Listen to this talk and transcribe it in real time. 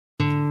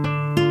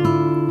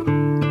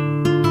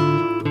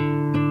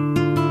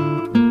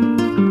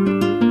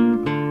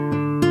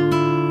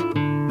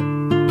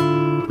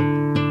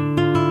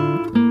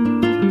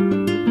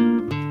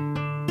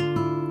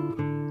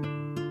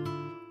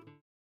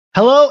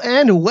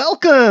and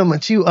welcome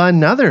to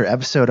another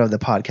episode of the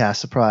Podcast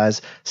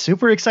Surprise.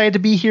 Super excited to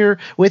be here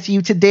with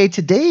you today.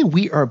 Today,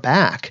 we are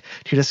back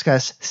to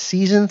discuss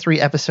Season 3,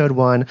 Episode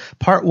 1,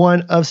 Part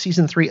 1 of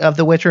Season 3 of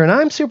The Witcher, and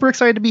I'm super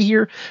excited to be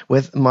here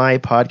with my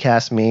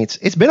podcast mates.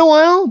 It's been a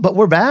while, but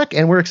we're back,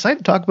 and we're excited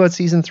to talk about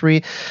Season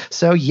 3.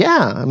 So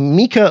yeah,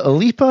 Mika,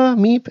 Alipa,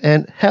 Meep,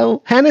 and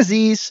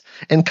Hanaziz,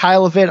 and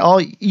Kyle Levitt,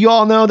 you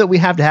all know that we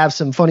have to have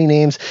some funny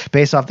names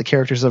based off the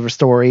characters of a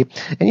story.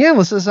 And yeah,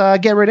 let's just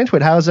get right into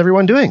it. How's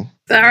everyone doing?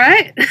 All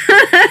right.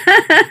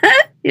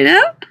 You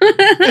know?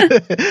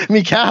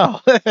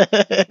 Mikal.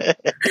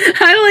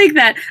 I like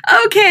that.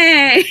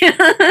 Okay.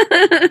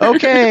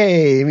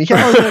 Okay.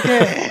 Mikal is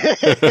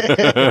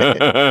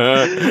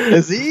okay.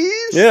 Aziz?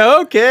 Yeah,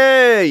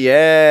 okay.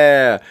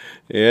 Yeah.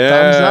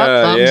 Thumbs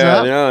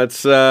up. No,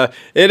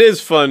 it is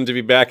fun to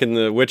be back in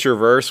the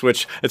Witcherverse,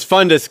 which it's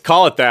fun to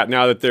call it that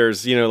now that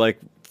there's, like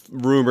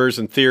rumors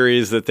and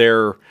theories that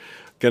they're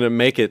going to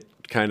make it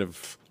kind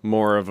of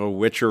more of a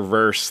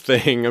Witcherverse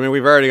thing. I mean,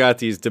 we've already got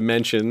these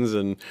dimensions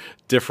and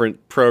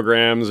different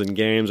programs and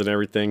games and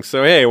everything.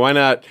 So, hey, why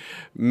not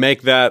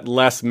make that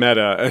less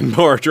meta and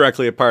more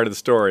directly a part of the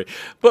story?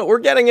 But we're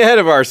getting ahead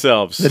of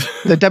ourselves.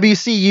 The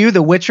WCU,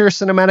 the Witcher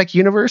Cinematic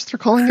Universe, they're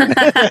calling it?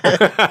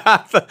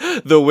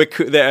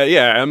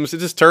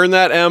 Just turn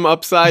that M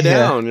upside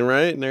down,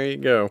 right? And there you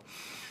go.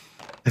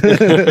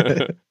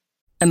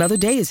 Another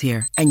day is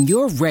here, and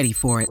you're ready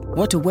for it.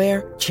 What to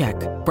wear? Check.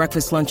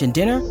 Breakfast, lunch, and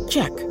dinner?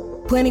 Check.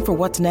 Planning for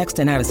what's next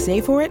and how to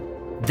save for it?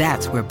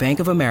 That's where Bank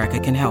of America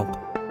can help.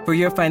 For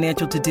your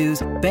financial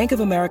to-dos, Bank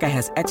of America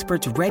has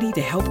experts ready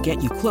to help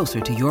get you closer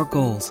to your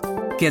goals.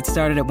 Get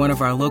started at one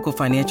of our local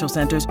financial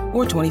centers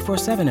or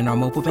 24/7 in our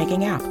mobile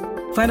banking app.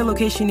 Find a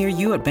location near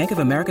you at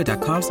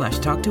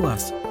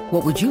bankofamerica.com/talktous.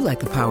 What would you like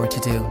the power to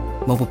do?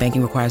 Mobile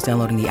banking requires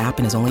downloading the app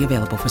and is only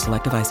available for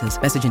select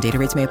devices. Message and data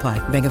rates may apply.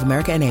 Bank of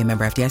America NA,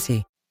 member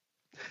FDIC.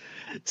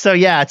 So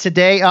yeah,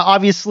 today,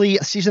 obviously,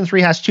 Season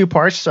 3 has 2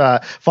 parts,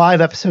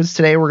 5 episodes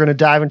today. We're going to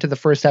dive into the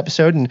first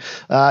episode, and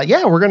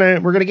we're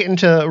gonna get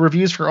into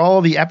reviews for all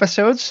the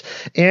episodes.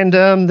 And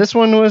this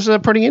one was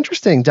pretty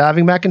interesting,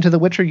 diving back into the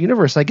Witcher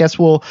universe. I guess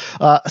we'll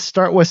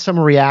start with some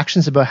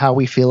reactions about how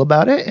we feel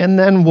about it, and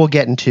then we'll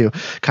get into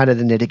kind of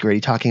the nitty-gritty,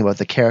 talking about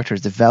the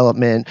characters'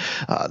 development,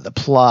 the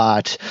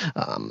plot,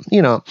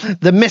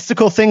 the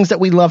mystical things that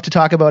we love to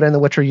talk about in the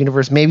Witcher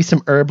universe, maybe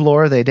some herb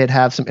lore. They did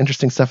have some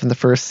interesting stuff in the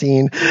first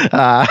scene.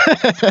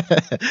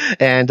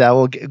 And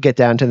we'll get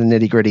down to the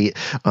nitty gritty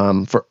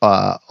for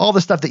all the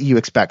stuff that you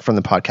expect from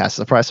the Podcast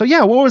Surprise. So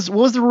yeah, what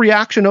was the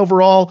reaction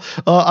overall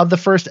of the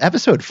first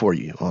episode for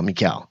you,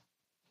 Mikal?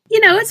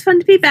 It's fun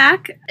to be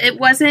back. It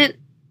wasn't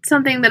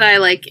something that I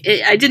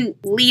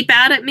didn't leap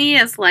out at me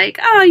as like,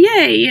 oh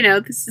yay,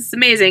 this is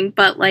amazing.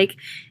 But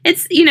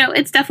it's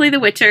it's definitely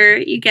The Witcher.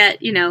 You get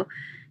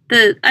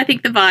I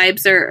think the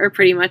vibes are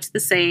pretty much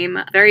the same.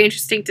 Very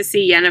interesting to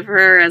see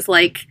Yennefer as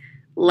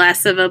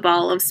less of a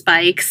ball of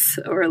spikes,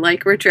 or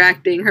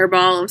retracting her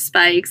ball of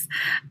spikes.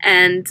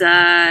 And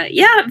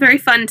very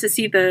fun to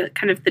see the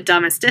kind of the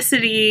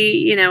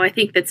domesticity. I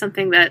think that's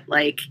something that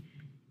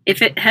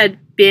if it had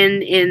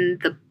been in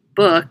the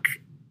book,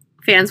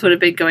 fans would have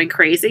been going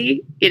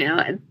crazy,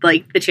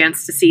 the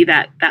chance to see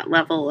that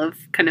level of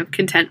kind of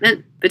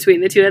contentment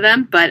between the two of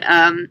them. But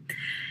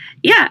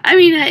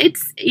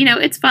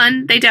it's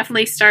fun. They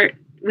definitely start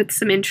with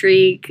some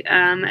intrigue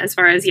as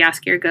far as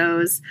Jaskier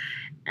goes.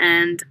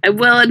 And I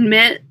will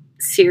admit,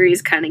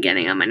 Ciri's kind of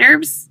getting on my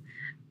nerves,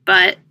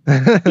 but,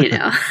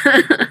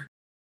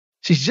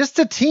 She's just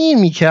a teen,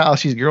 Mikal.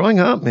 She's growing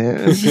up,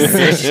 man. She's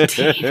such a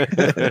teen.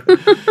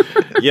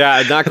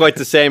 Yeah, not quite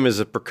the same as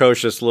a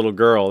precocious little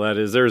girl. That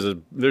is, there's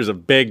a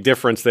big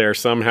difference there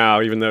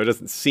somehow, even though it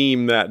doesn't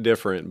seem that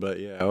different. But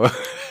yeah,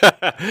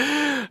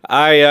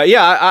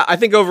 I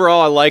think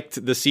overall I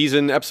liked the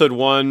season. Episode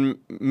 1,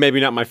 maybe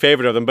not my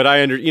favorite of them, but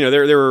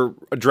they were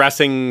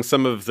addressing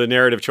some of the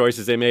narrative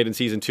choices they made in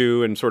season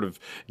 2 and sort of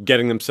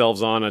getting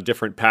themselves on a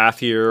different path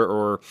here,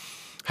 or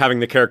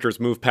having the characters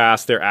move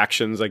past their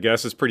actions, I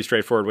guess, is a pretty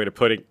straightforward way to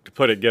put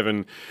it,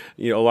 given,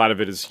 a lot of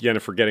it is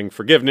Yennefer getting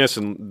forgiveness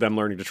and them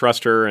learning to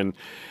trust her. And,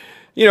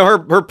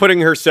 her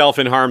putting herself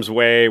in harm's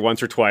way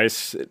once or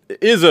twice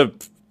is a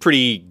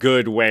pretty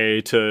good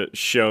way to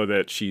show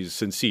that she's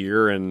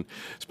sincere, and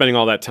spending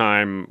all that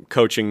time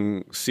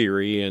coaching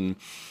Ciri and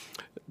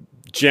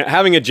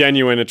having a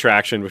genuine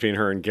attraction between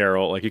her and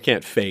Geralt. You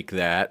can't fake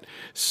that.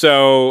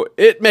 So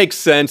it makes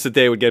sense that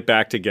they would get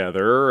back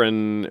together,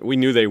 and we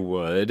knew they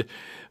would.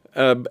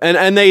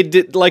 And they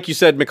did, like you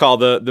said,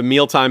 Mikal, the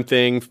mealtime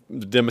thing,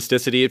 the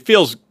domesticity, it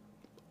feels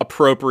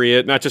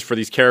appropriate, not just for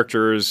these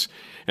characters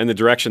and the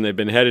direction they've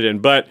been headed in,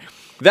 but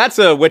that's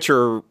a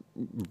Witcher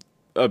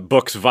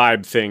book's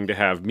vibe thing, to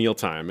have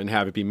mealtime and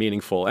have it be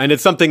meaningful. And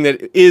it's something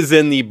that is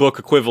in the book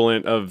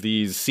equivalent of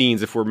these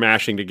scenes. If we're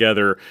mashing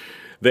together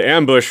the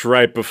ambush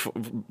right before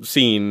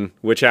scene,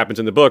 which happens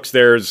in the books,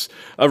 there's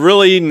a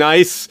really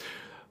nice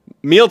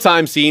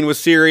mealtime scene with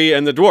Ciri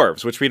and the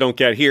dwarves, which we don't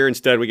get here.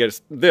 Instead, we get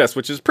this,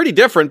 which is pretty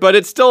different, but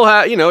it's still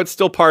it's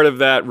still part of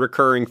that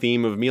recurring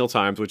theme of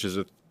mealtimes, which is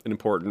a an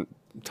important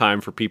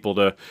time for people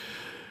to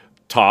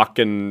talk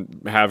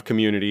and have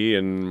community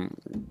and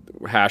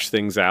hash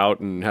things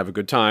out and have a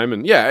good time.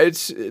 And yeah,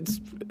 it's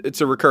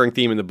a recurring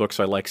theme in the book,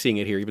 so I like seeing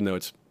it here, even though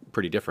it's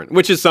pretty different,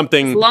 which is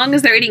something... As long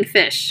as they're eating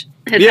fish.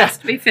 It has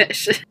to be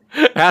fish.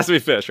 It has to be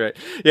fish, right?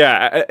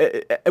 Yeah,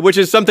 which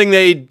is something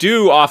they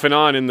do off and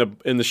on in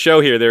the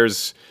show here.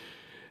 There's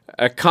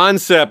a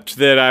concept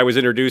that I was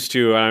introduced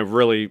to, and I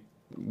really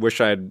wish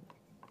I had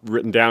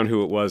written down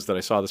who it was that I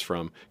saw this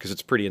from, because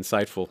it's pretty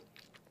insightful.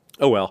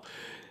 Oh well.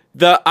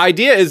 The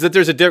idea is that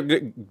there's a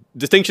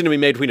distinction to be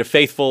made between a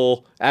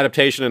faithful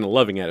adaptation and a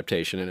loving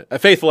adaptation. And a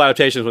faithful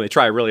adaptation is when they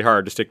try really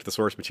hard to stick to the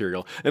source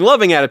material. And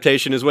loving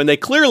adaptation is when they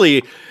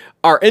clearly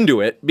are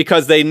into it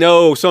because they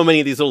know so many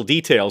of these little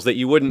details that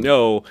you wouldn't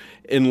know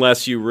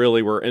unless you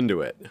really were into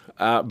it.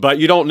 But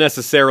you don't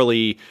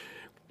necessarily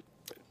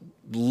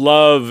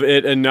love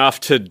it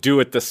enough to do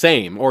it the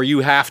same, or you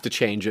have to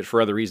change it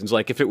for other reasons.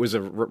 Like if it was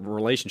a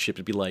relationship,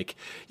 it'd be like,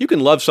 you can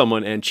love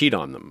someone and cheat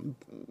on them.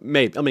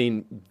 I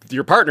mean,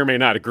 your partner may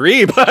not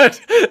agree,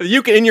 but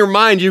you can, in your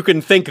mind, you can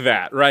think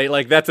that, right?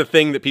 Like that's a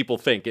thing that people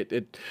think.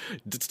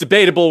 It's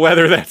debatable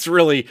whether that's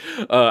really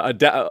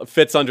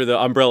fits under the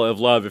umbrella of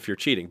love if you're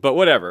cheating. But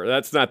whatever,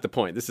 that's not the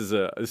point. This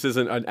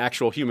isn't an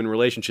actual human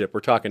relationship. We're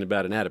talking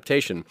about an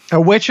adaptation.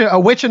 A witch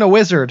and a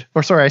wizard,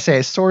 or sorry, I say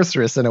a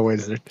sorceress and a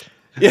wizard.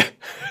 Yeah,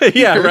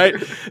 yeah, right.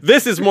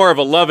 This is more of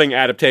a loving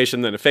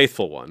adaptation than a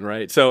faithful one,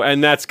 right? So,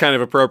 and that's kind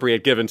of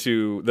appropriate given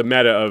to the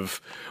meta of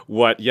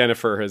what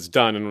Yennefer has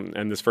done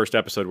in this first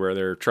episode, where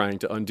they're trying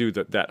to undo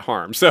that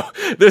harm. So,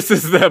 this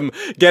is them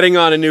getting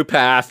on a new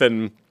path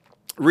and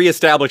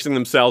reestablishing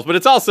themselves. But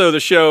it's also the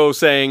show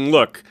saying,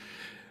 "Look,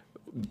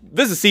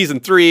 this is season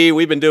 3.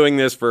 We've been doing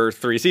this for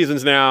 3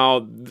 seasons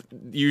now.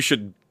 You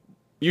should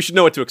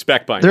know what to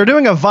expect by now." They're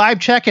doing a vibe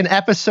check in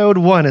episode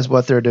 1 is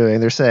what they're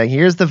doing. They're saying,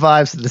 here's the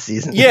vibes of the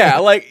season.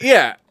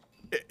 Yeah.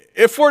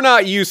 If we're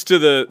not used to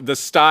the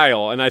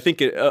style, and I think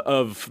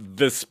of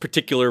this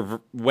particular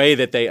way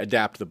that they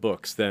adapt the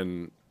books,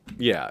 then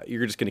yeah,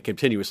 you're just going to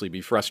continuously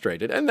be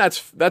frustrated. And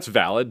that's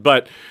valid,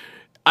 but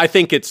I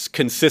think it's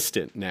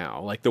consistent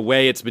now. Like the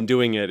way it's been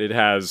doing it, it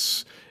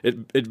has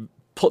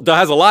a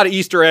lot of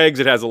Easter eggs.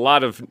 It has a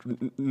lot of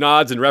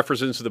nods and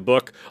references to the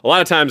book. A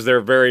lot of times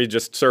they're very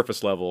just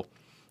surface level,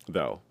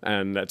 though,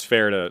 and that's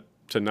fair to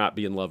not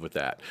be in love with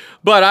that.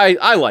 But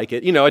I like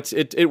it. You know,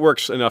 it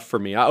works enough for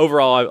me.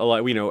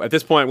 Overall, you know, at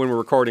this point when we're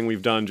recording,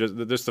 we've done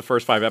just the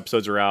first 5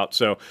 episodes are out.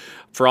 So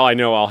for all I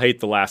know, I'll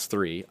hate the last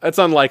 3. It's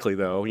unlikely,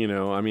 though. You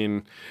know, I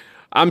mean,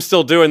 I'm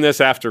still doing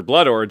this after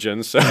Blood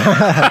Origin, so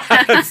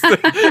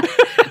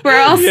we're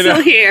all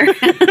still here.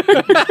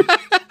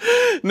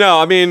 No,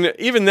 I mean,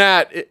 even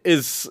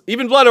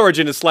Blood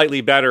Origin is slightly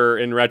better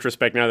in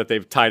retrospect now that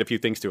they've tied a few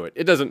things to it.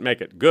 It doesn't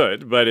make it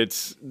good, but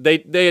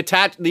they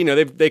attach, you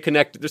know, they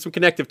connect. There's some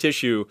connective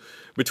tissue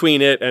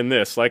between it and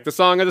this, like the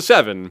Song of the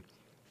Seven.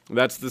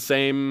 That's the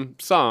same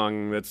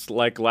song that's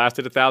like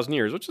lasted 1,000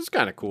 years, which is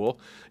kind of cool.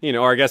 You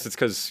know, or I guess it's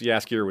because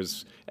Jaskier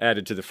was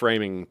added to the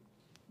framing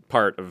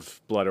part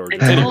of Blood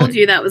Origin. I told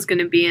you that was going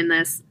to be in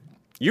this.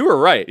 You were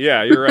right.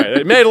 Yeah, you're right.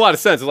 It made a lot of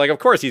sense. It's like, of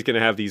course he's going to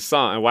have these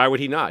songs. Why would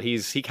he not?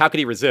 How could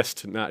he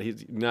resist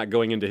he's not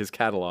going into his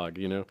catalog,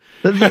 you know?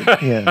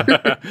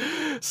 Yeah.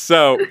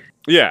 So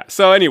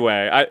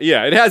anyway,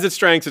 it has its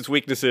strengths, its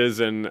weaknesses,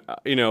 and,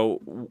 you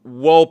know,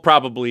 we'll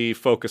probably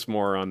focus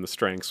more on the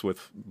strengths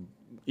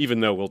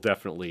even though we'll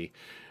definitely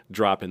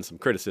drop in some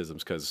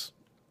criticisms because,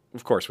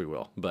 of course we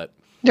will, but...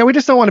 Yeah, we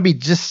just don't want to be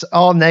just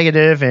all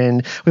negative,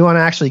 and we want to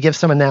actually give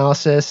some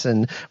analysis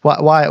and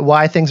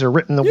why things are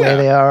written the way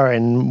they are,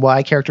 and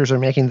why characters are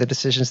making the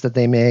decisions that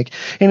they make.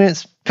 And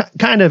it's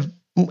kind of,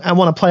 I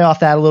want to play off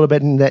that a little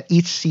bit, in that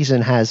each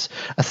season has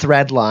a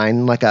thread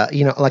line, like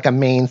a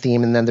main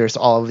theme, and then there's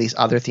all of these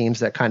other themes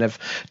that kind of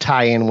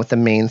tie in with the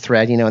main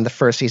thread. You know, in the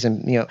first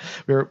season, you know,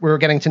 we were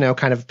getting to know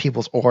kind of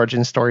people's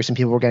origin stories, and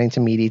people were getting to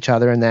meet each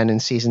other. And then in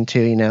season 2,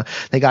 you know,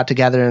 they got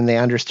together and they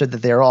understood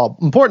that they're all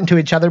important to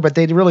each other, but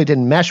they really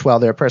didn't mesh well,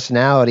 their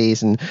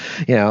personalities. And,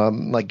 you know,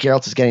 like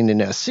Geralt is getting to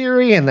know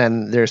Ciri, and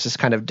then there's this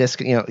kind of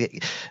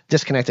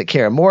disconnected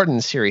Kaer Morhen,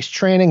 Ciri's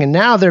training, and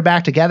now they're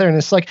back together. And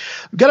it's like,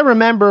 we've got to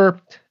remember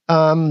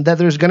that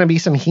there's going to be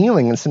some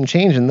healing and some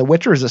change. And The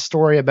Witcher is a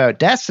story about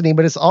destiny,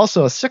 but it's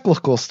also a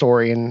cyclical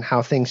story, and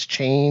how things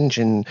change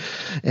and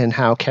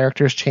how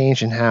characters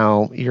change and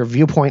how your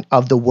viewpoint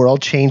of the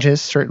world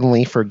changes.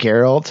 Certainly for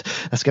Geralt,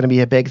 that's going to be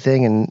a big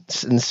thing. And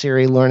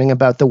Ciri learning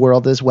about the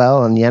world as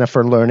well, and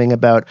Yennefer learning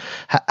about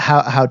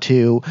how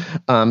to,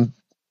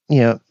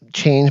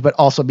 change, but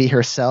also be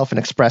herself and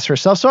express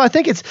herself. So I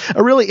think it's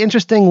a really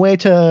interesting way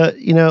to,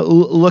 you know,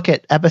 look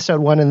at episode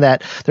 1, in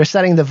that they're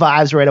setting the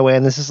vibes right away.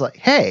 And this is like,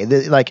 hey,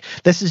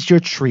 this is your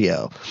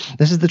trio.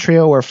 This is the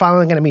trio. We're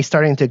finally going to be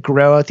starting to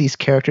grow out these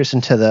characters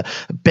into the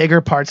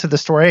bigger parts of the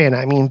story. And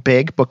I mean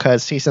big,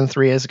 because season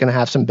 3 is going to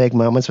have some big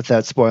moments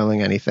without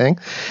spoiling anything.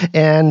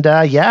 And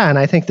and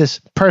I think this,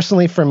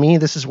 personally for me,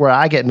 this is where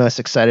I get most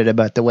excited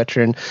about The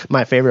Witcher, and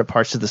my favorite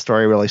parts of the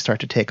story really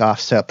start to take off.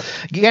 So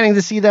getting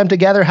to see them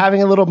together,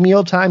 having a little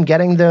mealtime,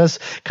 getting those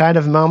kind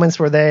of moments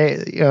where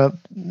they,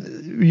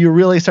 you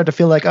really start to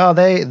feel like, oh,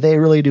 they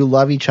really do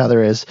love each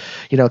other, is,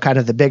 kind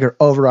of the bigger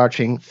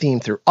overarching theme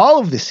through all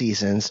of the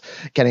seasons.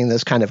 Getting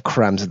those kind of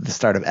crumbs at the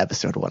start of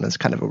episode 1 is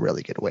kind of a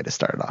really good way to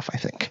start it off, I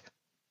think.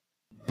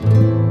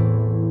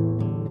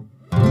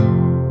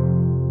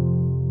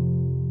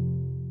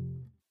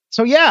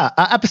 So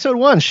episode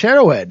 1,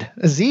 Shaerrawedd.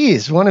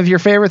 Aziz, one of your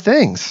favorite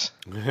things.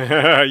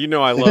 I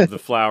love the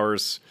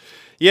flowers.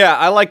 Yeah,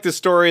 I like the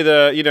story.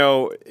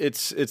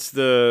 It's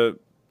the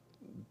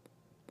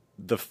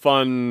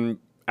fun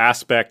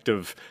aspect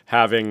of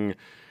having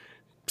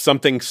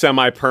something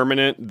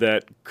semi-permanent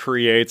that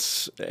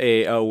creates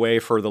a way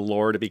for the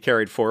lore to be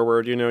carried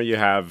forward. You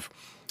have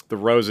the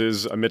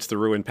roses amidst the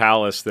ruined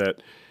palace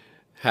that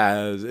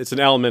it's an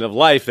element of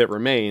life that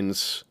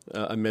remains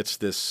amidst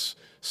this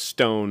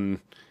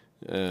stone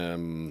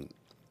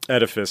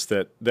edifice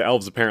that the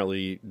elves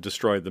apparently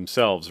destroyed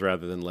themselves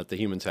rather than let the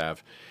humans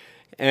have.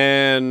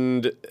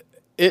 And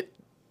it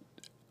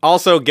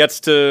also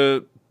gets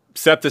to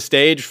set the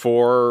stage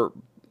for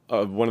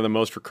one of the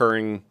most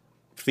recurring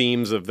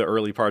themes of the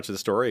early parts of the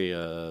story.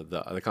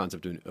 The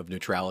concept of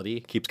neutrality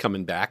keeps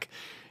coming back.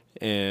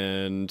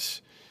 And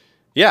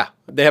yeah,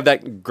 they have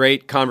that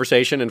great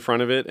conversation in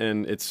front of it,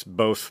 and it's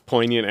both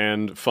poignant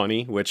and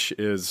funny, which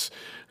is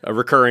a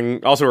recurring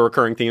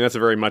theme. That's a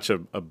very much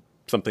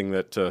something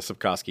that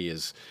Sapkowski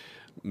has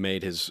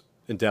made his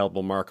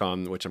indelible mark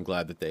on, which I'm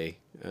glad that they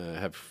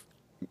have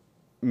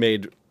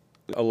made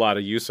a lot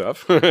of use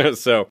of.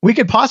 So we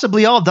could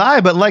possibly all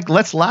die, but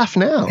let's laugh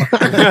now.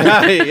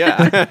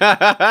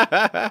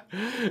 Yeah.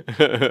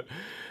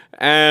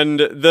 And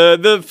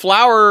the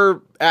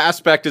flower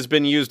aspect has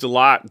been used a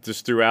lot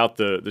just throughout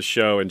the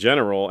show in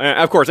general, and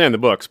of course, and the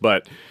books.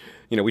 But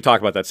we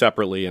talk about that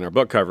separately in our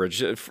book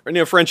coverage.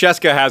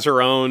 Francesca has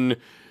her own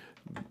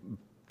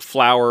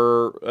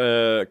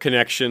flower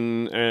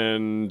connection,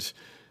 and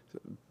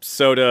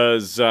so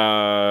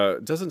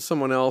doesn't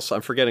someone else?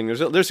 I'm forgetting.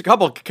 There's a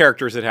couple of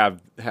characters that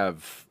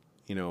have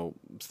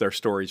their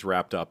stories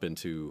wrapped up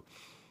into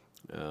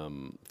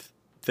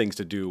things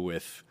to do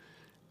with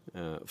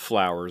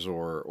flowers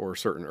or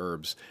certain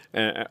herbs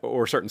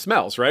or certain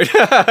smells, right?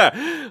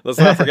 Let's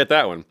not forget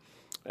that one.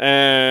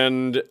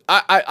 And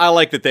I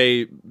like that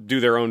they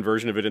do their own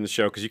version of it in the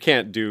show, because you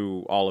can't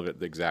do all of it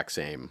the exact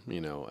same,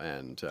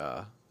 and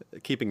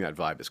keeping that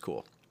vibe is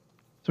cool.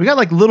 So we got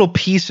little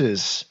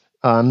pieces.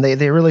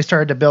 They really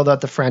started to build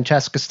out the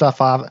Francesca stuff,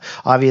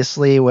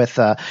 obviously, with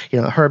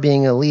her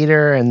being a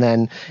leader, and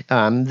then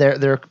them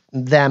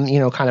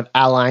kind of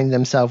allying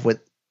themselves with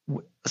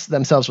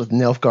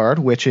Nilfgaard,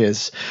 which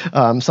is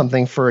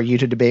something for you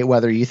to debate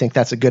whether you think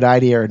that's a good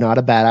idea or not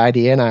a bad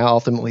idea. And I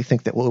ultimately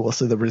think that we'll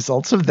see the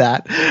results of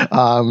that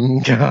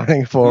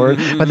going forward.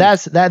 But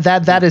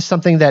that is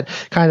something that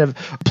kind of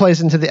plays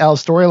into the elf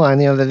storyline.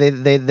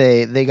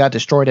 They got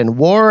destroyed in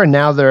war, and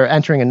now they're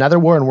entering another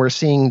war, and we're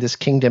seeing this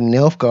kingdom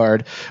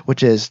Nilfgaard,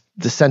 which is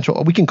the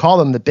central, we can call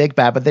them the big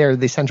bad, but they're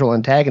the central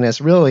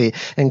antagonists, really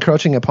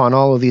encroaching upon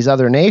all of these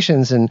other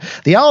nations. And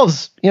the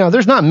elves,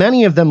 there's not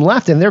many of them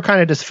left, and they're kind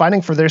of just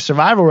fighting for their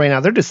survival right now.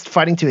 They're just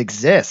fighting to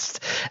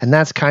exist. And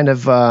that's kind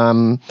of,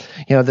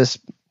 this,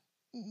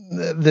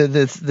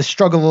 the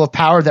struggle of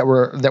power that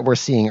we're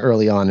seeing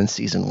early on in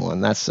season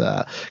 1. That's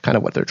kind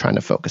of what they're trying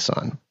to focus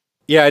on.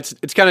 Yeah,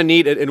 it's kind of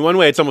neat. In one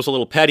way, it's almost a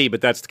little petty,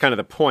 but that's kind of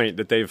the point,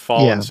 that they've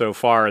fallen so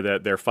far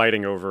that they're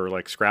fighting over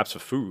scraps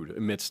of food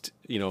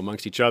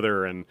amongst each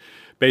other, and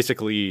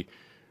basically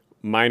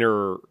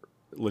minor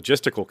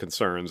logistical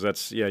concerns.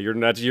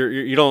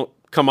 You don't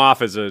come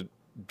off as a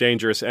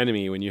dangerous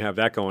enemy when you have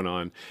that going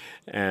on,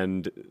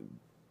 and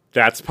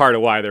that's part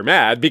of why they're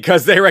mad,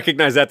 because they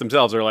recognize that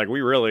themselves. They're like,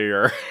 we really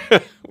are.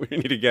 We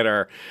need to get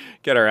our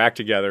act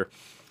together.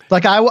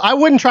 I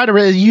wouldn't try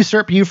to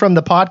usurp you from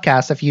the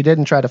podcast if you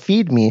didn't try to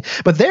feed me,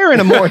 but they're in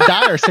a more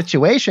dire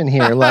situation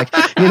here.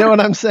 You know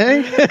what I'm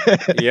saying?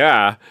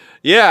 Yeah.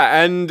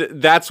 And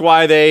that's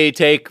why they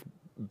take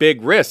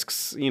big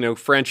risks.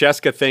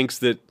 Francesca thinks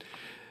that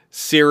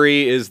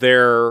Ciri is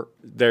their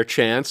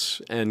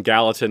chance, and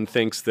Gallatin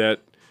thinks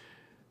that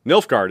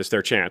Nilfgaard is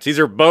their chance. These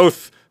are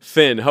both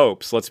thin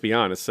hopes, let's be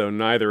honest. So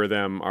neither of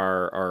them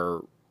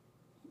are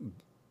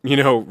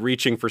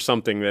reaching for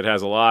something that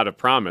has a lot of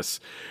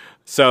promise.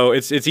 So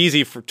it's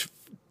easy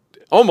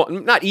almost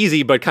not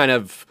easy, but kind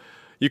of,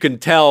 you can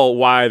tell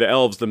why the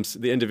elves,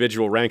 the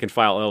individual rank and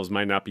file elves,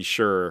 might not be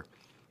sure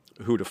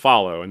who to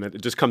follow, and that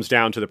it just comes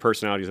down to the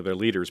personalities of their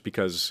leaders,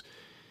 because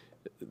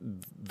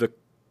the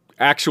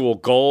actual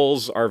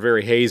goals are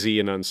very hazy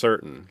and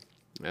uncertain.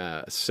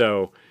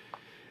 So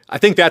I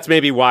think that's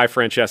maybe why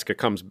Francesca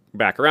comes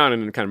back around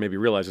and kind of maybe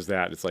realizes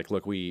that it's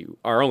look,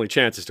 our only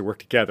chance is to work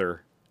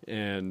together.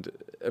 And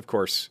of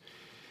course,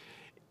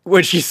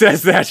 when she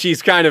says that, she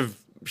is kind of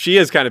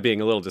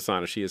being a little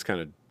dishonest. She is kind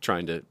of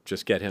trying to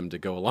just get him to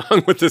go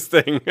along with this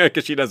thing,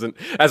 because she doesn't,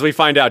 as we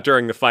find out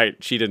during the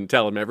fight, she didn't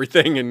tell him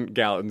everything, and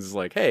Gallatin's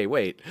like, hey,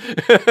 wait.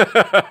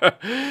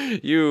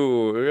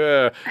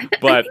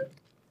 But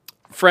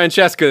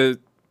Francesca,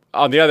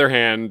 on the other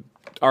hand,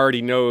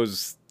 already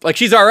knows like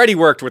she's already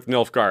worked with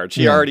Nilfgaard.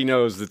 She already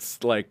knows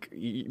it's like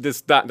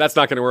that's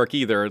not going to work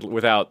either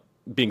without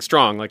being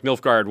strong. Like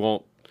Nilfgaard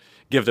won't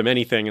give them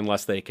anything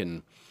unless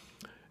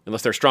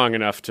they're strong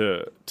enough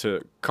to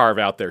carve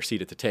out their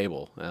seat at the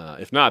table.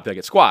 If not, they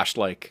get squashed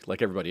like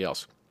everybody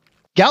else.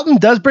 Galton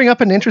does bring up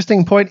an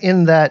interesting point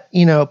in that,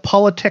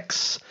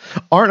 politics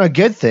aren't a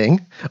good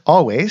thing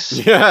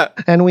always. Yeah.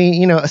 And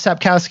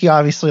Sapkowski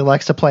obviously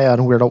likes to play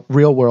on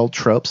real world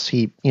tropes.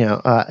 He,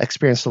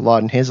 experienced a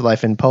lot in his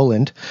life in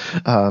Poland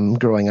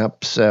growing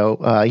up. So,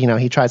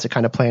 he tries to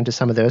kind of play into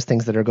some of those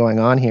things that are going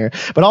on here.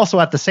 But also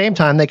at the same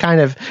time,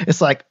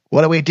 it's like,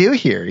 what do we do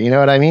here? You know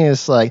what I mean?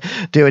 It's like,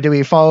 do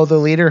we follow the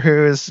leader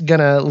who's going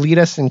to lead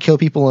us and kill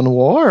people in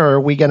war? Or are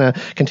we going to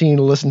continue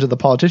to listen to the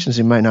politicians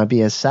who might not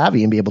be as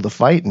savvy and be able to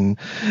fight and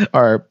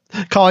are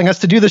calling us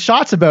to do the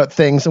shots about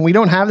things, and we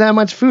don't have that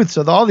much food?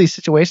 So all these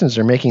situations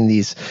are making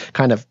these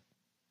kind of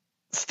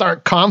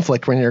stark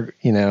conflict when you're,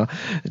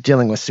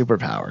 dealing with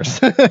superpowers.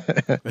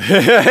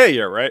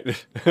 You're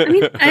right.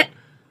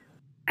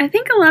 I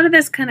think a lot of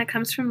this kind of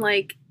comes from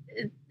like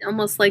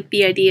almost like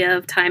the idea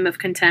of time of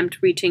contempt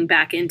reaching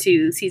back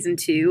into season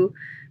 2,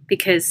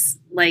 because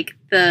like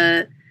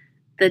the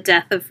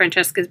death of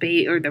Francesca's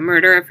baby, or the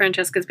murder of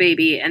Francesca's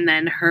baby, and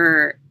then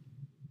her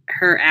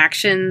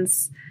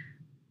actions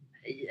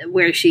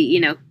where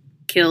she,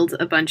 killed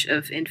a bunch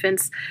of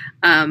infants,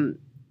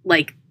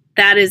 like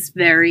that is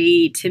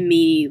very, to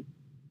me,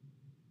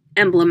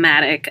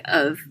 emblematic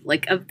of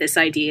this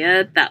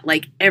idea that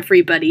like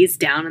everybody's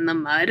down in the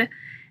mud,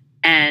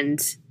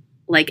 and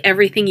like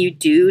everything you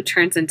do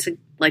turns into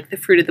like the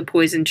fruit of the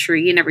poison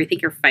tree, and everything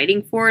you're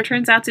fighting for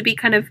turns out to be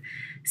kind of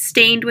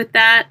stained with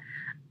that.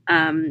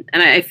 And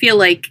I feel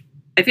like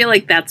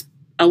that's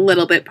a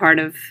little bit part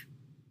of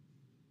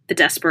the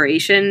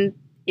desperation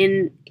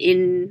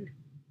in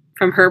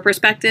from her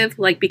perspective,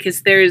 like,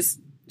 because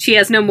she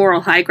has no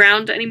moral high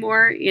ground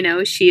anymore.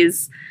 She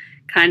is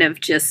kind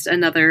of just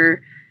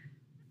another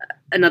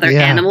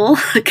animal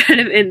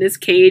kind of in this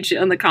cage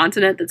on the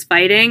continent that's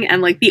fighting.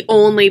 And like the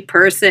only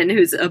person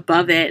who's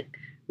above it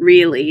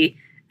really,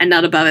 and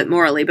not above it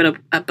morally, but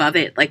above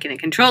it, like in a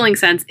controlling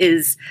sense,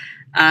 is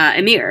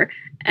Emir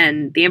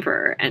and the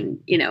Emperor. And,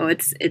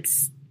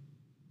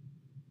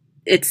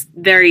 it's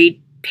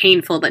very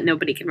painful that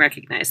nobody can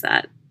recognize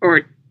that,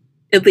 or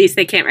at least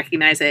they can't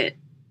recognize it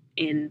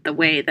in the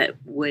way that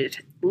would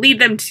lead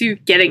them to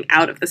getting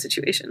out of the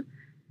situation.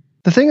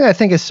 The thing that I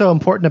think is so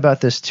important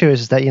about this too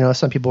is that,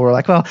 some people were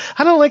like, well,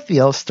 I don't like the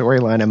elf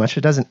storyline that much.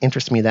 It doesn't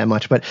interest me that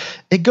much, but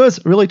it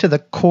goes really to the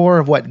core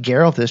of what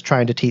Geralt is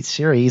trying to teach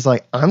Ciri. He's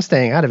like, I'm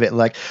staying out of it.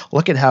 Like,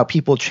 look at how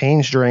people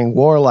change during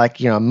war,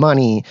 like,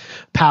 money,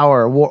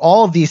 power, war,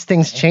 all of these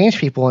things change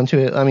people into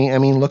it. I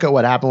mean, look at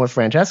what happened with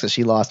Francesca.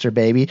 She lost her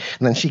baby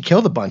and then she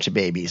killed a bunch of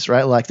babies,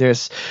 right? Like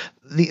there's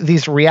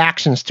these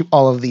reactions to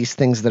all of these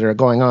things that are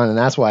going on. And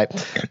that's why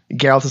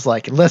Geralt is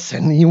like,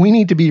 listen, we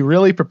need to be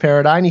really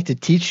prepared. I need to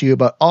teach you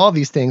about all of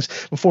these things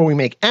before we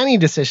make any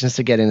decisions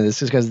to get into this,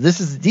 because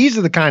these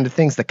are the kind of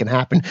things that can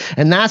happen.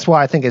 And that's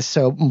why I think it's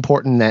so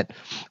important that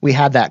we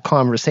had that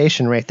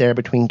conversation right there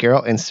between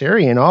Geralt and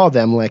Ciri and all of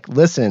them. Like,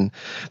 listen,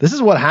 this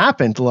is what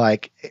happened.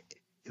 Like,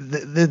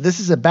 this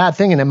is a bad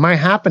thing and it might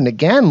happen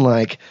again.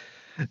 Like,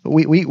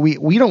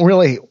 we don't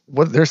really,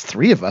 there's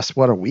 3 of us.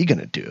 What are we going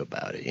to do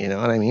about it? You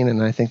know what I mean?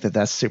 And I think that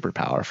that's super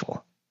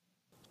powerful.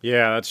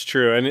 Yeah, that's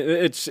true. And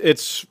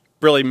it's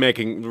really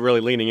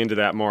leaning into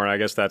that more. And I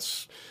guess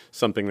that's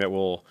something that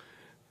will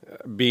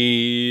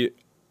be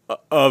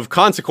of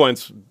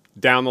consequence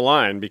down the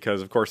line,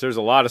 because of course there's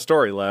a lot of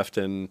story left,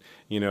 and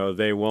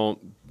they won't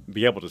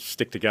be able to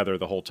stick together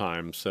the whole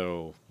time.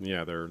 So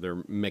yeah,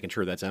 they're making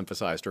sure that's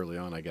emphasized early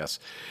on, I guess.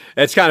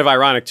 It's kind of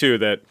ironic too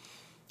that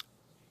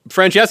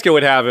Francesca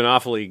would have an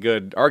awfully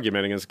good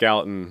argument against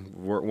Gallatin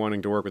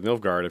wanting to work with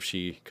Nilfgaard if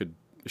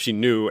she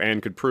knew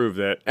and could prove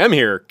that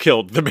Emir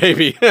killed the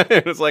baby.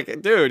 It's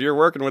like, dude, you're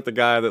working with the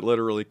guy that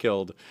literally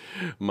killed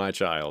my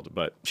child.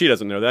 But she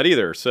doesn't know that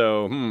either.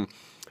 So,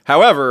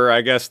 however, I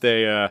guess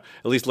they, at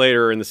least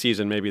later in the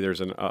season, maybe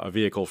there's a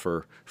vehicle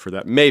for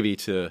that maybe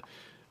to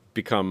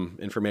become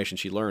information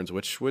she learns,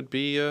 which would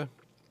be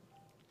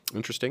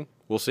interesting.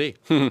 We'll see.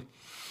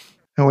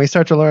 And we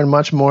start to learn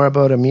much more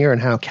about Emir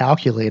and how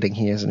calculating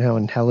he is and how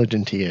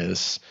intelligent he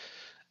is.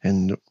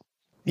 And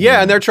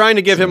and they're trying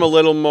to give him a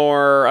little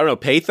more, I don't know,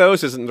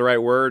 pathos isn't the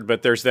right word,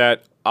 but there's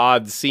that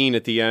odd scene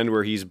at the end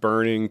where he's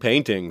burning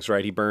paintings,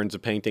 right? He burns a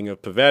painting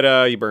of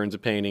Pavetta, he burns a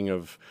painting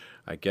of,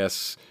 I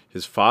guess,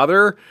 his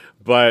father,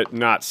 but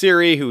not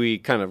Ciri, who he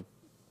kind of,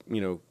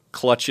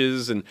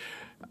 clutches. And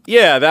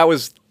yeah, that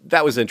was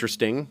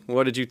interesting.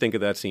 What did you think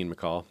of that scene,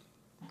 McCall?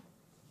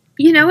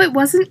 It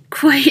wasn't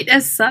quite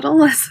as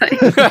subtle as I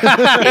think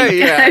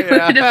I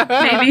would have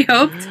maybe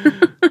hoped.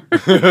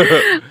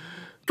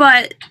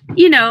 But,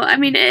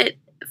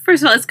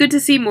 first of all, it's good to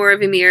see more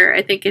of Emir.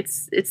 I think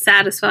it's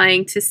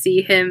satisfying to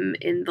see him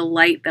in the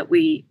light that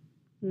we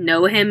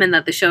know him and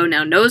that the show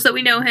now knows that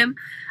we know him.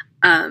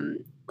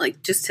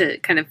 Just to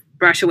kind of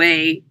brush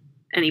away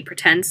any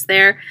pretense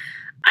there.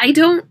 I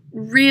don't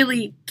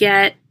really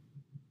get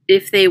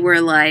if they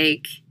were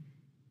like,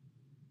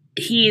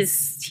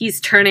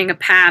 he's turning a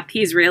path,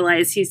 he's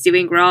realized he's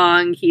doing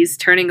wrong, he's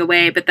turning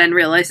away, but then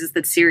realizes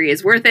that Ciri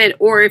is worth it,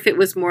 or if it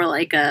was more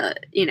like a,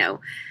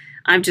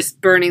 I'm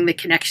just burning the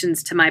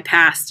connections to my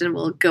past and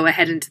will go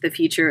ahead into the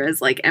future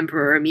as like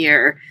Emperor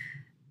Amir,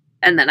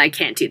 and then I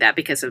can't do that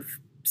because of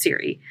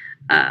Ciri.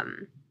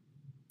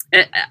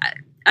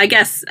 I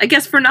guess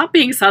for not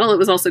being subtle, it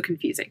was also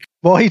confusing.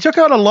 Well, he took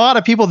out a lot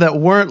of people that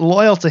weren't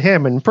loyal to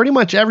him, and pretty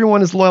much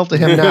everyone is loyal to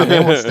him now. They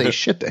won't say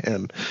shit to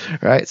him,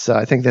 right? So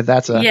I think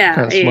that's a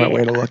kind of smart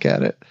way to look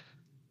at it.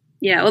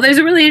 Yeah, well, there's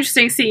a really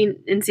interesting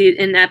scene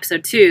in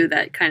episode 2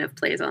 that kind of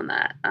plays on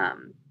that.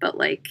 But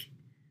like,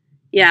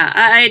 yeah,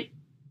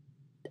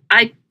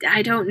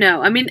 I don't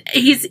know. I mean,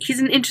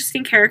 he's an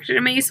interesting character to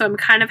me, so I'm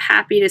kind of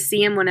happy to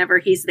see him whenever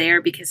he's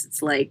there, because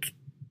it's like,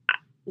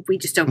 we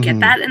just don't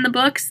get that in the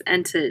books,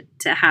 and to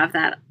have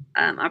that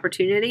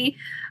opportunity.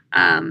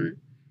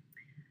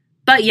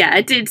 But yeah,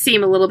 it did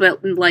seem a little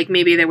bit like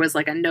maybe there was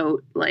like a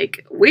note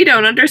like, we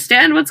don't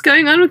understand what's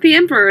going on with the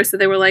Emperor. So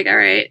they were like, all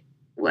right,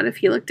 what if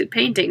he looked at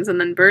paintings and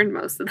then burned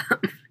most of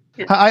them?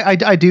 Yeah.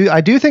 I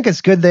do think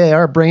it's good they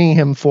are bringing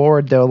him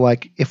forward, though.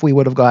 Like, if we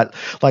would have got,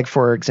 like,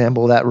 for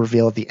example, that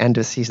reveal at the end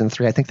of season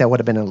 3, I think that would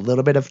have been a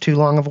little bit of too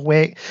long of a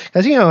wait.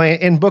 Because,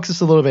 in books, it's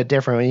a little bit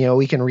different.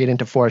 We can read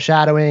into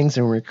foreshadowings,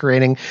 and we're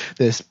creating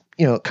this,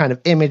 kind of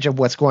image of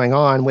what's going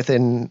on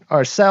within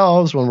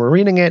ourselves when we're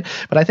reading it.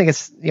 But I think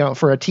it's,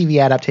 for a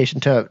TV adaptation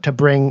to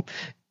bring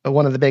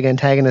one of the big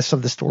antagonists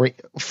of the story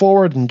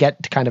forward and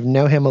get to kind of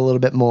know him a little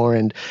bit more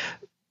and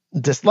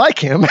dislike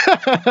him,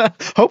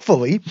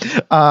 hopefully,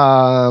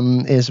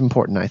 is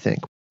important, I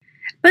think.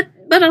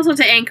 But also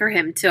to anchor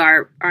him to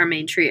our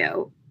main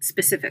trio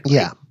specifically.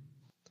 Yeah.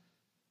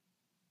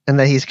 And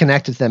that he's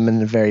connected them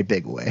in a very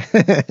big way.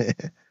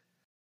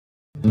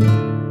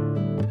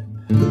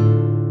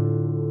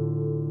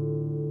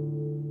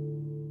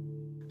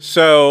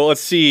 So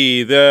let's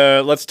see.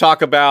 Let's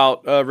talk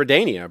about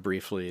Redania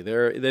briefly.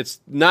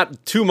 It's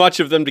not too much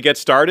of them to get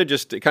started.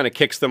 Just it kind of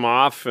kicks them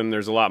off, and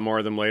there's a lot more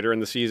of them later in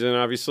the season,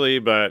 obviously.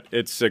 But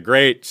it's a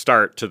great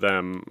start to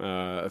them.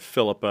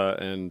 Philippa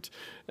and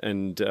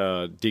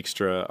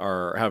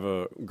Dijkstra have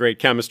a great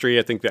chemistry.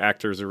 I think the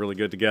actors are really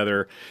good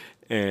together,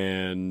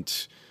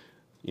 and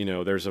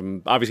there's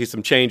obviously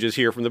some changes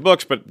here from the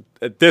books, but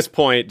at this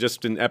point,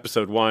 just in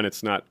episode 1,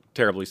 it's not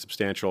terribly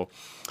substantial.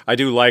 I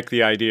do like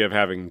the idea of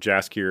having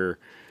Jaskier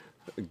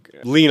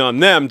lean on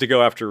them to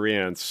go after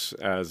Rience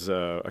as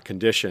a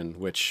condition,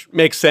 which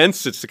makes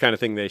sense. It's the kind of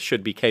thing they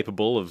should be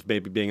capable of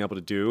maybe being able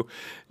to do,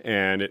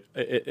 and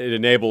it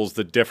enables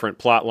the different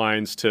plot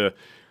lines to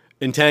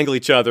entangle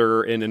each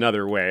other in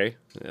another way,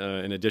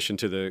 in addition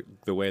to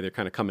the way they're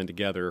kind of coming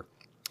together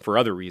for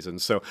other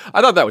reasons. So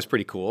I thought that was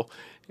pretty cool.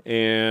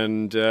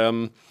 And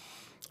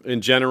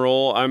in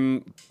general,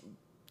 I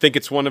think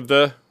it's one of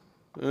the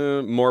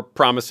more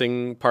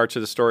promising parts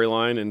of the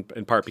storyline,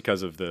 in part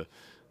because of the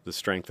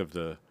strength of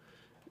the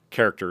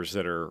characters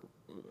that are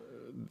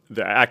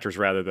the actors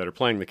rather that are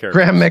playing the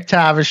characters. Graham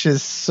McTavish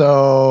is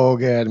so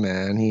good,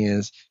 man. He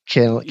is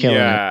killing it.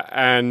 Yeah,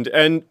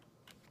 and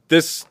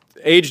this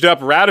aged up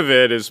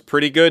Radovid is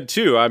pretty good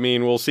too. I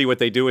mean, we'll see what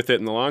they do with it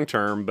in the long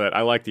term, but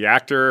I like the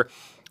actor.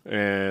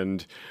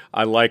 And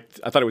I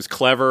thought it was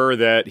clever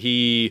that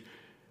he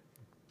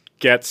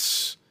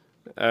gets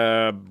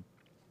Jaskier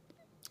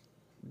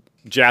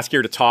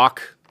to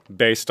talk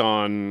based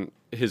on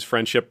his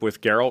friendship with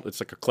Geralt. It's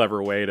like a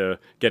clever way to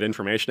get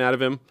information out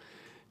of him.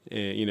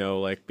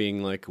 Like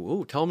being like,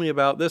 "Ooh, tell me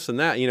about this and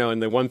that."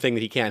 And the one thing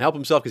that he can't help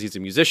himself because he's a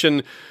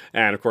musician,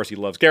 and of course he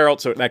loves Geralt,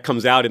 so that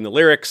comes out in the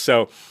lyrics.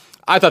 So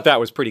I thought that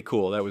was pretty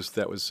cool. That was,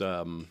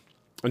 and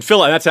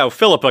that's how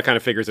Philippa kind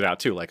of figures it out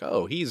too. Like,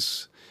 oh,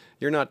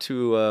 you're not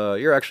too,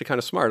 you're actually kind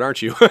of smart,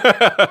 aren't you?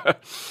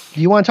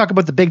 Do you want to talk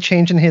about the big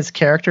change in his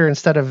character?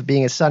 Instead of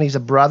being a son, he's a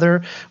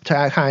brother.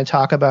 To kind of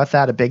talk about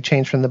that, a big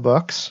change from the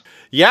books?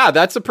 Yeah,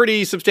 that's a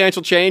pretty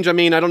substantial change. I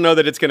mean, I don't know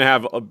that it's going to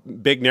have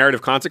big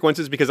narrative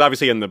consequences because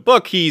obviously in the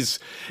book, it's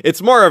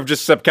more of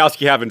just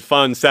Sapkowski having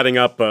fun setting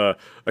up a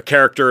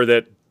character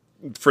that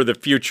for the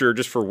future,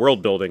 just for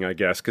world building, I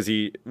guess, because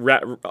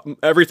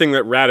everything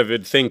that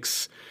Radovid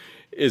thinks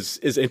is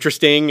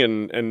interesting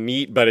and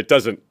neat, but it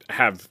doesn't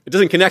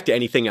connect to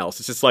anything else.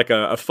 It's just like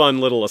a fun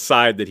little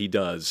aside that he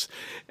does.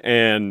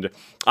 And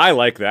I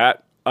like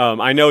that.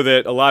 I know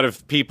that a lot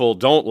of people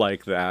don't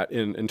like that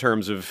in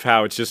terms of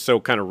how it's just so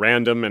kind of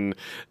random and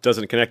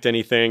doesn't connect to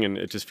anything and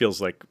it just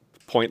feels like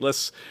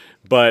pointless.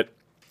 But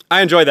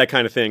I enjoy that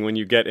kind of thing when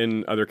you get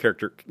in other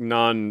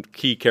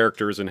non-key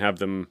characters and have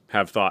them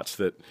have thoughts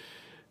that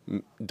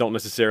don't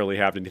necessarily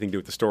have anything to do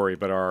with the story,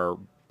 but are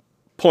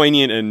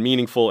poignant and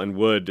meaningful and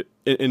would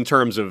in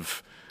terms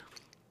of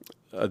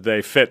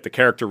they fit the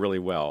character really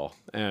well,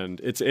 and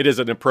it is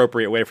an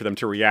appropriate way for them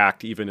to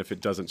react even if it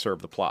doesn't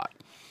serve the plot.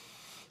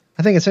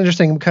 I think it's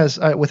interesting because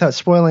without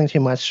spoiling too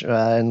much,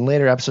 in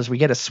later episodes we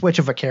get a switch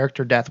of a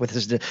character death, which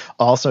is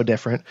also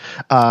different.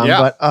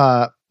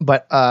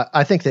 But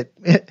I think that,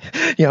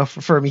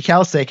 for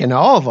Mikkel's sake and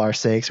all of our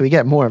sakes, we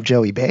get more of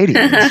Joey Beatty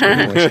on the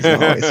screen, which is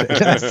always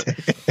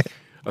fantastic.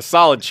 A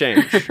solid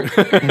change.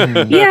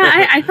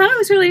 Yeah, I thought it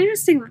was really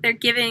interesting that they're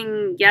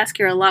giving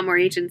Jaskier a lot more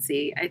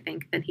agency, I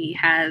think, than he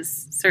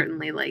has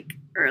certainly like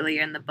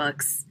earlier in the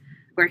books,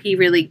 where he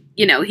really,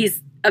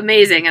 he's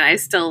amazing, and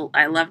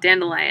I love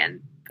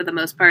Dandelion for the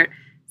most part,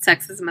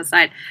 sexism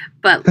aside,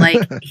 but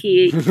like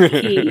he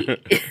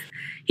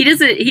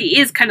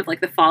is kind of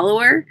like the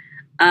follower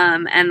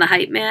and the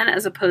hype man,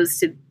 as opposed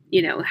to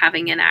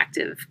having an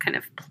active kind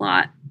of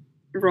plot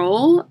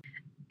role.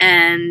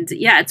 And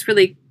yeah, it's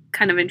really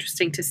kind of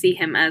interesting to see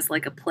him as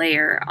like a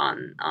player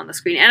on the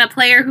screen, and a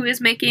player who is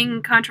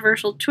making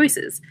controversial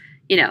choices,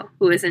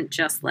 who isn't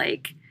just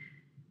like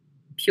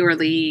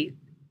purely,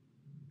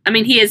 I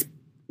mean, he is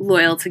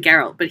loyal to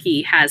Geralt, but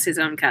he has his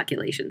own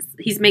calculations.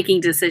 He's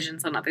making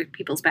decisions on other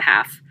people's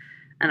behalf,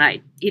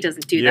 and he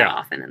doesn't do that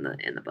often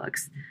in the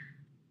books.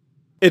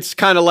 It's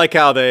kind of like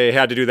how they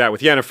had to do that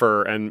with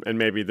Yennefer, and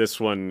maybe this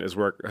one has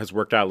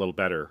worked out a little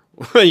better.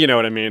 You know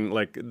what I mean?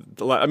 Like,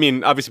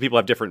 obviously people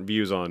have different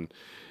views on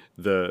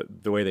the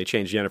way they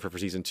changed Yennefer for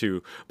season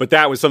 2, but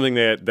that was something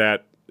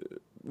that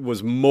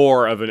was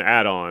more of an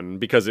add-on,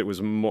 because it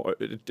was more.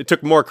 It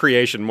took more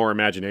creation, more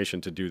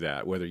imagination to do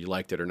that, whether you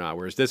liked it or not.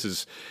 Whereas this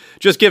is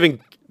just giving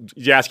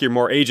Jaskier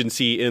more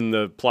agency in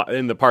the plot,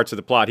 in the parts of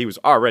the plot he was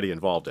already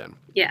involved in.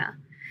 Yeah.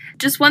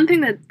 Just one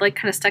thing that like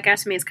kind of stuck out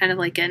to me is kind of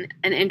like an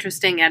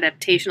interesting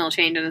adaptational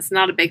change, and it's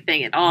not a big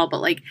thing at all,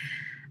 but like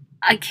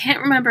I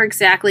can't remember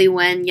exactly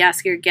when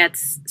Jaskier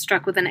gets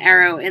struck with an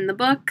arrow in the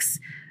books,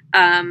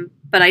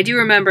 but I do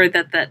remember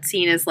that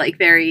scene is like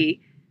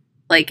very,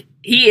 like,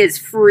 he is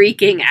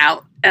freaking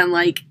out and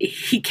like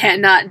he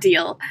cannot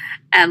deal,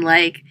 and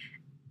like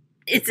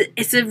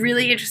it's a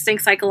really interesting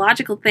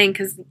psychological thing,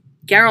 because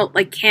Geralt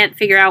like can't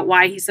figure out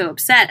why he's so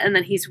upset, and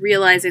then he's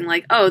realizing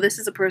like, oh, this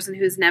is a person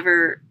who's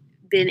never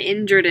been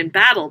injured in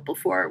battle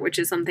before, which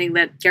is something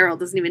that Geralt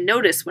doesn't even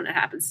notice when it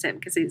happens to him,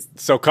 because he's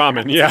so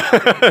common. Yeah.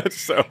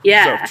 It's a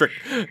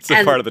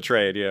part of the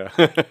trade. Yeah.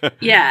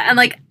 Yeah. And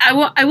like,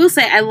 I will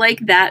say I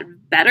like that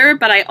better,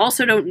 but I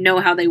also don't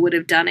know how they would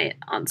have done it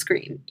on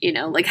screen.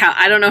 Like how,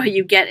 I don't know how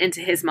you get into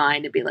his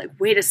mind and be like,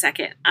 wait a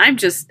second, I'm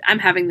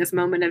having this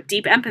moment of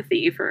deep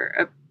empathy for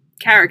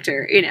a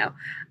character,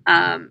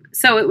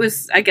 so it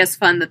was, I guess,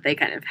 fun that they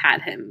kind of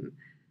had him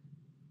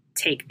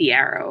take the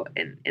arrow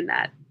in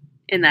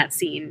that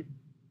scene.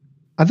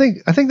 I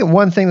think the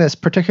one thing that's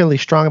particularly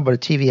strong about a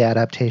TV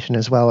adaptation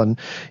as well, and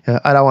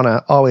I don't want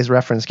to always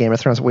reference Game of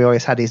Thrones, but we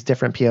always had these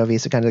different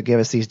POVs to kind of give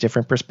us these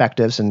different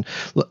perspectives and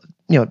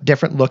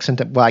different looks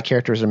into why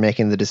characters are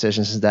making the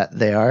decisions that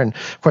they are. And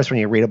of course, when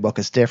you read a book,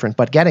 it's different.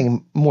 But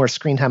getting more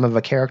screen time of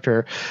a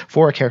character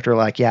for a character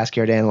like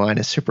Jaskier Dandelion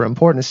is super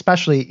important,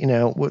 especially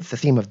with the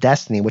theme of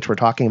destiny, which we're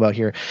talking about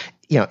here.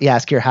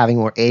 Jaskier having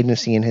more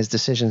agency in his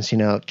decisions,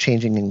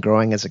 changing and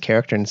growing as a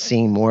character, and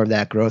seeing more of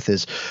that growth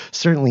is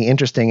certainly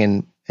interesting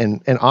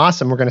and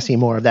awesome. We're going to see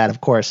more of that, of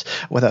course,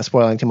 without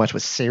spoiling too much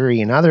with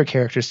Ciri and other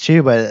characters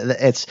too.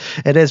 But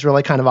it is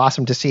really kind of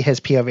awesome to see his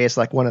POV as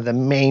like one of the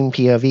main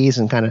POVs,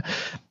 and kind of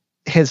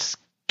his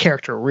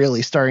character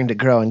really starting to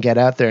grow and get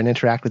out there and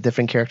interact with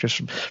different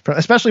characters,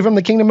 especially from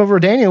the Kingdom of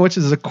Redania, which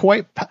is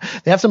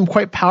they have some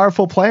quite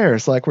powerful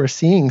players like we're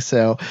seeing.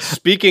 So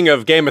speaking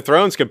of Game of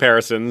Thrones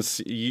comparisons,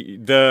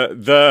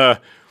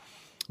 the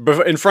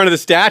in front of the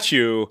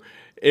statue,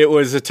 it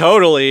was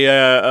totally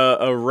a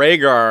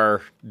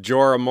Rhaegar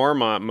Jorah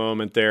Mormont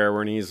moment there,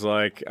 when he's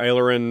like,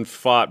 Aelin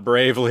fought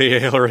bravely,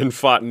 Aelin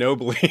fought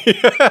nobly.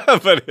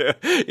 But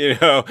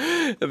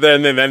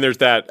then there's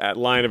that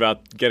line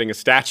about getting a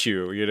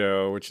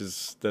statue, which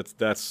is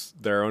that's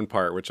their own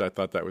part, which I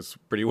thought that was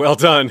pretty well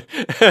done.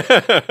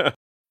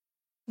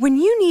 When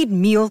you need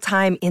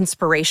mealtime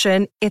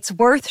inspiration, it's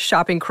worth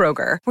shopping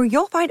Kroger, where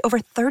you'll find over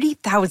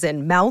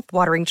 30,000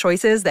 mouth-watering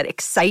choices that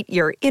excite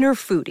your inner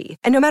foodie.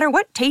 And no matter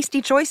what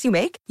tasty choice you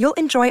make, you'll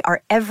enjoy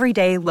our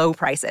everyday low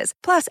prices,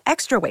 plus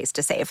extra ways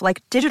to save,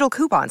 like digital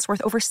coupons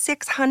worth over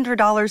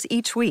 $600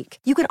 each week.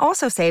 You can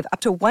also save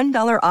up to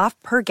 $1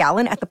 off per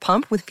gallon at the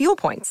pump with fuel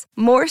points.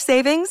 More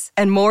savings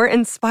and more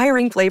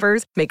inspiring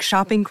flavors make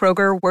shopping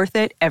Kroger worth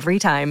it every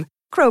time.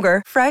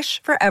 Kroger,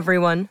 fresh for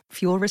everyone.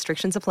 Fuel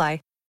restrictions apply.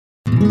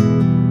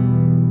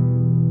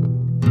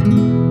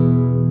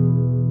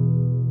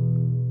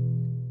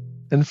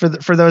 And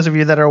for those of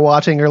you that are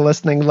watching or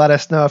listening, let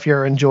us know if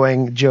you're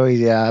enjoying Joey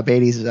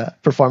Beatty's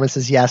performance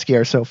as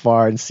Jaskier so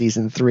far in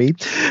season 3,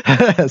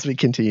 as we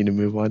continue to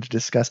move on to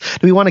discuss.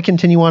 Do we want to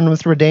continue on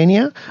with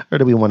Redania, or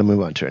do we want to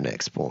move on to our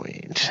next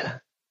point?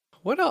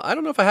 What else? I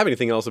don't know if I have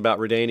anything else about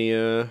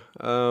Redania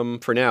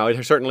for now. I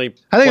think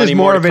there's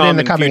more of it in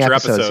the coming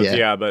episodes.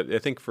 Yeah, but I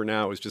think for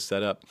now it was just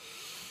set up.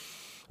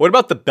 What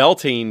about the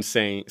Beltane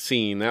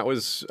scene? That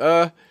was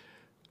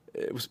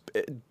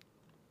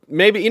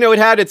maybe it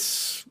had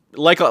its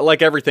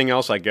like everything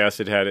else. I guess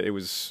it had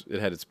its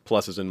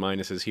pluses and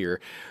minuses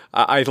here.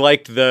 I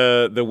liked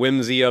the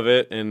whimsy of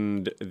it,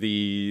 and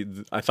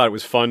I thought it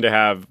was fun to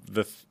have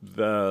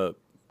the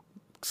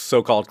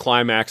so-called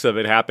climax of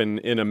it happen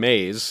in a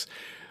maze.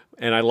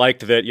 And I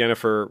liked that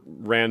Yennefer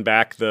ran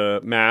back the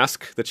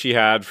mask that she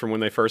had from when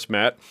they first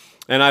met.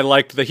 And I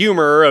liked the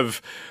humor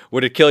of,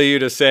 would it kill you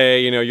to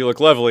say, you look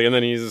lovely, and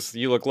then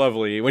you look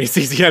lovely when he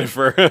sees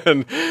Yennefer.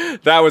 And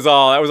that was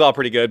all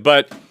pretty good.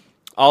 But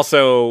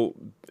also,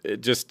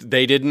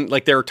 they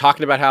didn't, they were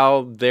talking about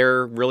how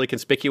they're really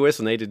conspicuous,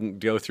 and they didn't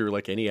go through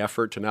any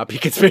effort to not be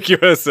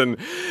conspicuous. And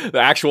the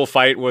actual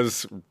fight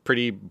was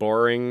pretty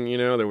boring.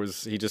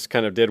 He just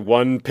kind of did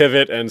one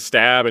pivot and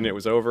stab, and it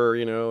was over.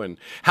 And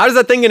how is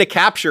that thing going to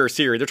capture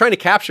Ciri? They're trying to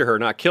capture her,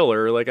 not kill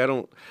her. I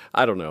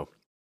don't know.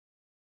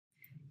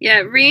 Yeah,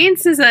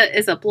 Rience is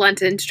a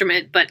blunt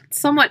instrument, but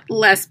somewhat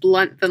less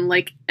blunt than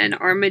an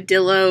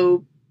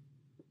armadillo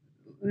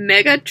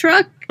mega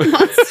truck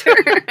monster.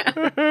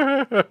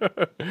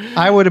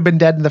 I would have been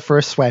dead in the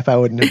first swipe. I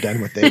wouldn't have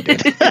done what they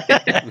did.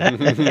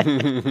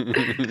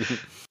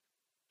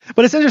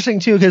 But it's interesting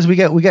too, because we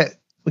get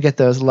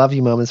those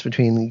lovey moments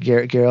between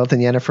Geralt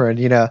and Yennefer, and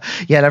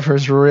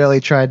Yennefer's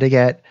really tried to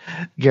get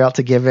Geralt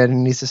to give in,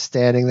 and he's just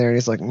standing there, and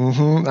he's like,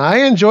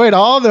 I enjoyed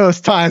all those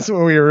times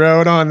when we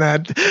rode on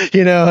that,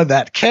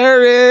 that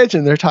carriage,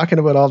 and they're talking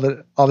about all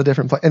the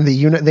different and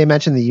they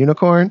mentioned the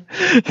unicorn,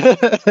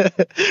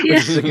 which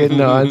is a good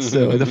nod,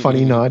 so the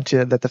funny nod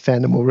to that the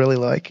fandom will really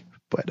like.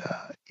 But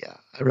I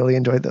really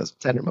enjoyed those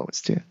tender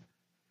moments too.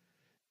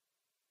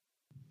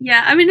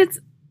 Yeah, I mean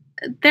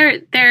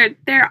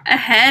they're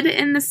ahead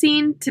in the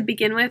scene to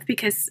begin with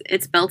because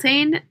it's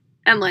Beltane,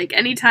 and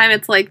anytime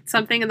it's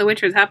something in The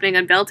Witcher is happening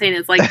on Beltane,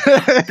 it's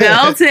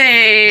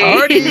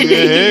Beltane.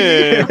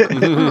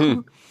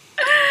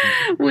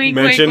 Wink,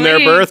 mention wink, their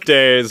wink.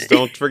 birthdays.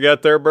 Don't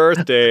forget their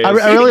birthdays. I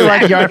really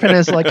like Yarpen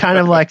as kind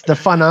of the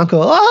fun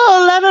uncle.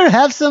 Oh, let her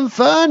have some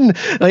fun.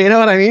 You know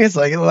what I mean? It's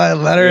let her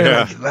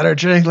let her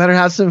drink, let her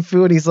have some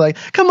food. He's like,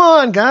 come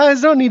on,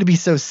 guys, don't need to be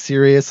so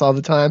serious all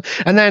the time.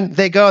 And then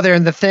they go there,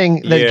 and the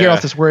thing that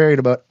Geralt is worried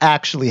about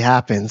actually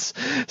happens.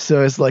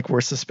 So it's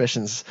where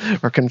suspicions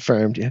are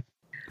confirmed. Yeah.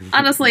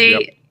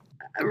 Honestly,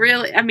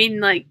 really, I mean,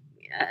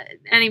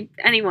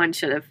 anyone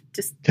should have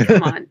just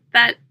come on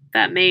that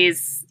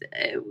maze.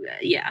 It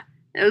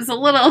was a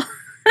little.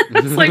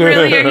 It's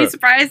really, are you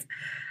surprised?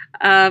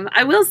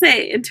 I will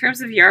say, in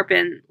terms of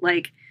Yarpen,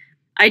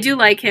 I do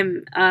like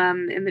him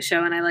in the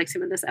show, and I liked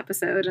him in this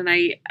episode, and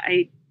I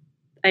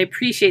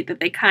appreciate that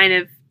they kind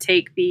of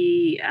take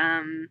the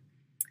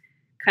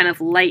kind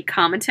of light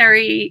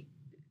commentary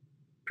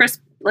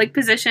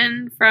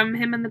position from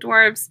him and the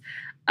dwarves,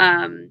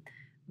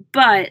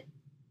 but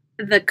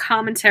the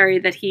commentary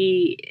that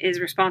he is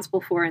responsible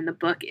for in the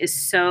book is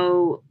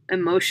so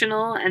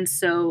emotional and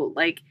so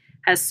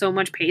has so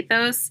much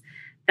pathos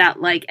that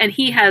and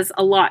he has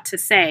a lot to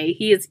say.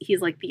 He's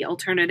the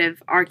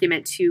alternative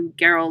argument to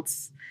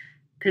Geralt's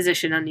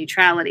position on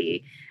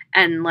neutrality,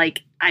 and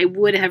I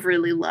would have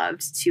really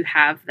loved to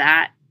have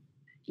that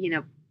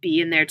be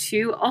in there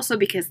too, also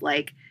because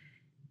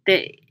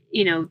the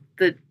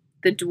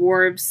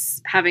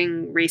dwarves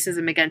having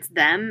racism against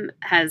them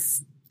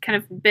has kind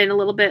of been a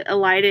little bit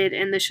elided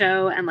in the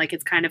show, and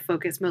it's kind of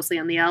focused mostly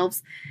on the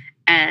elves,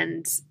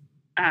 and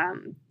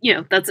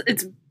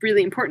it's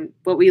really important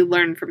what we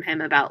learn from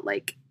him about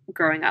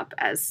growing up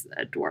as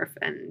a dwarf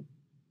and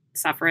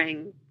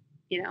suffering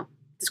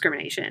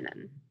discrimination.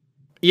 And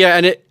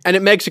and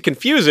it makes it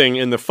confusing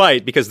in the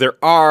fight because there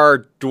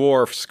are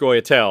dwarf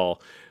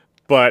Scoia'tael,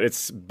 but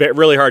it's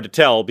really hard to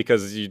tell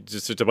because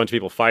it's a bunch of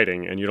people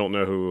fighting, and you don't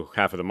know who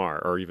half of them are,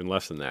 or even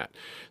less than that.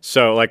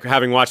 So,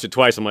 having watched it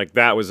twice, I'm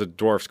that was a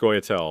dwarf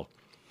Scoia'tael,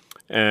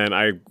 and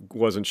I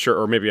wasn't sure,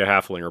 or maybe a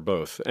halfling, or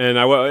both. And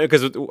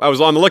because I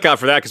was on the lookout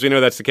for that, because we know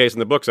that's the case in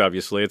the books.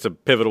 Obviously, it's a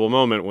pivotal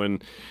moment when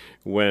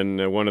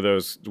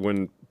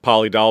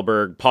Polly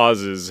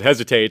Dahlberg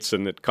hesitates,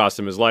 and it costs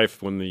him his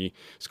life when the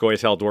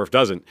Scoia'tael dwarf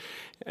doesn't.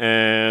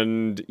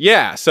 And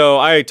so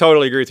I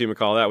totally agree with you,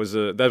 McCall. That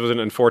was an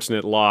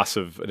unfortunate loss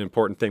of an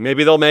important thing.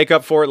 Maybe they'll make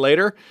up for it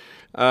later,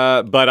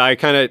 but I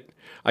kind of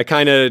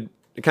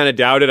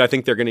doubt it. I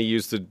think they're going to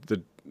use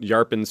the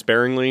Yarpen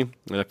sparingly,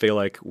 and I feel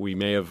like we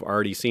may have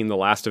already seen the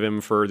last of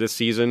him for this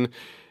season,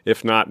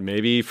 if not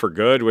maybe for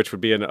good, which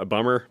would be a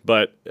bummer.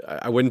 But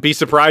I wouldn't be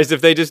surprised if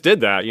they just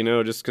did that,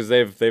 just because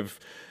they've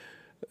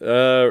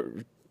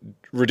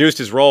reduced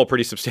his role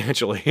pretty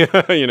substantially.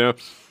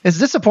 It's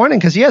disappointing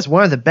because he has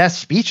one of the best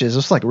speeches.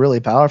 It's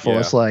really powerful. Yeah.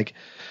 It's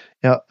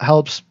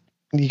helps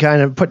you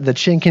kind of put the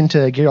chink into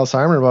Geralt's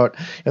armor about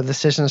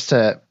decisions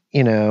to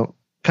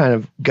kind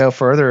of go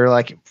further,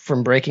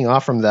 from breaking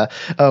off from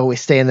we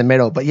stay in the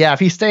middle. But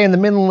if you stay in the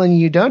middle and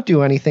you don't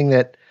do anything,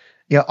 that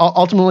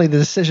ultimately the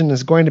decision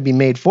is going to be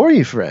made for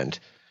you, friend.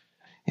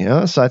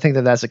 So I think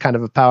that's a kind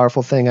of a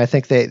powerful thing. I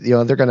think they're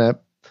going to.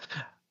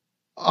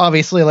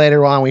 Obviously,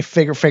 later on, we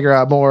figure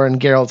out more,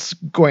 and Geralt's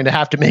going to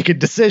have to make a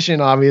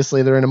decision.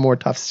 Obviously, they're in a more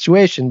tough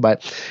situation,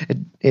 but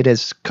it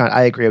is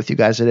I agree with you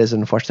guys. It is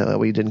unfortunate that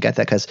we didn't get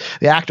that because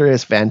the actor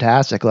is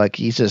fantastic.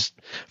 He's just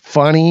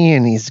funny,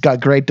 and he's got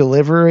great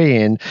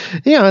delivery, and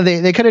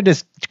they could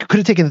have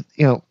taken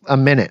a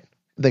minute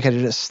they could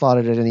have just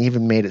slotted it and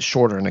even made it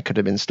shorter, and it could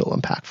have been still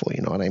impactful.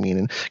 You know what I mean?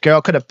 And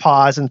Geralt could have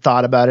paused and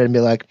thought about it and be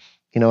like,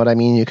 you know what I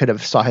mean? You could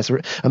have saw his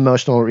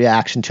emotional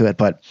reaction to it,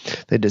 but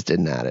they just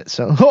didn't add it.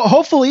 So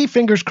hopefully,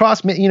 fingers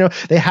crossed. You know,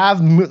 they have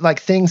like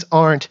things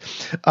aren't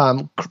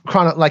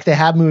like they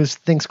have moved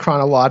things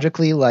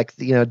chronologically. Like,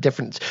 you know,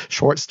 different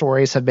short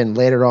stories have been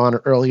later on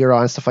or earlier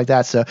on, stuff like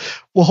that. So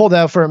we'll hold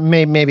out for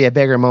maybe a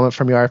bigger moment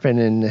from Yarpen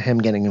and him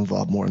getting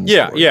involved more in the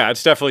story. Yeah,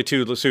 it's definitely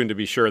too soon to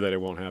be sure that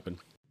it won't happen.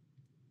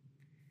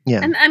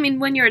 Yeah. And I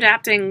mean, when you're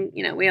adapting,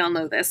 you know, we all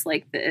know this,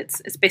 like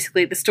it's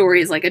basically the story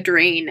is like a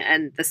drain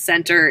and the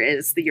center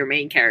is your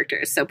main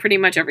characters. So pretty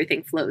much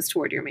everything flows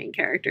toward your main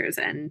characters,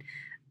 and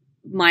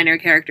minor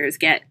characters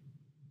get,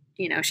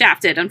 you know,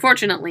 shafted,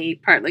 unfortunately,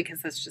 partly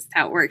because that's just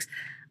how it works.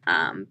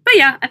 But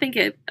yeah,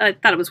 I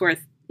thought it was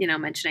worth, you know,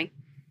 mentioning.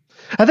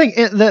 I think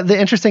the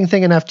interesting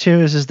thing enough too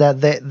is that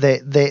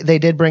they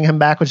did bring him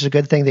back, which is a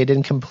good thing. They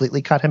didn't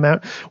completely cut him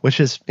out, which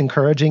is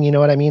encouraging. You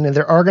know what I mean? And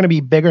there are going to be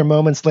bigger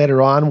moments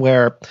later on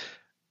where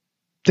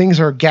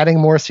things are getting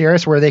more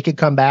serious, where they could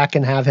come back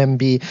and have him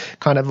be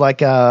kind of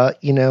like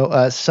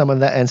someone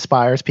that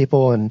inspires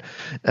people and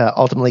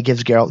ultimately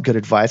gives Geralt good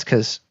advice,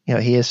 because you know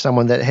he is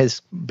someone that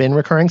has been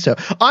recurring. So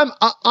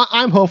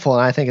I'm hopeful,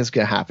 and I think it's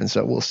going to happen.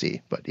 So we'll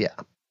see. But yeah.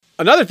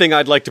 Another thing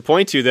I'd like to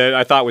point to that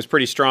I thought was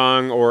pretty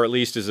strong, or at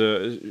least is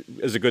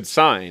a good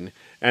sign,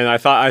 and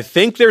I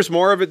think there's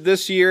more of it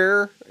this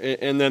year,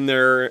 and then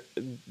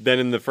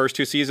in the first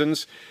two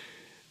seasons.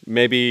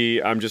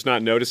 Maybe I'm just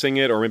not noticing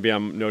it, or maybe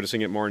I'm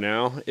noticing it more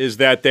now, is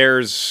that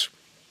there's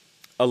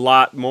a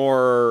lot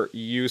more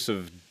use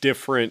of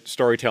different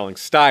storytelling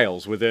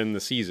styles within the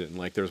season.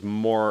 Like there's the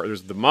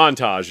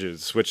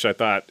montages, which I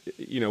thought,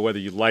 you know, whether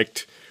you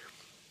liked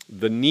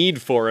the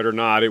need for it or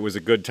not, it was a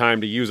good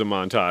time to use a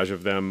montage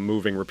of them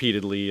moving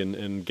repeatedly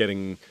and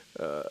getting,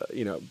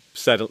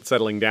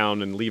 settling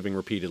down and leaving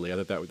repeatedly.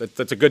 I thought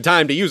that's a good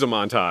time to use a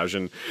montage,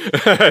 and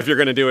if you're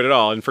going to do it at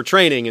all, and for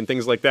training and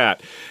things like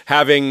that.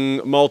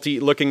 Having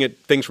looking at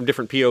things from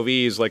different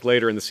POVs, like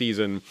later in the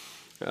season,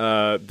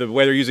 the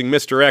way they're using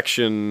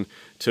misdirection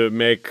to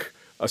make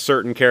a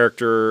certain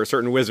character, a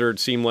certain wizard,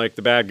 seem like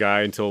the bad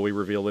guy until we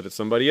reveal that it's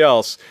somebody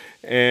else,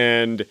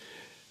 and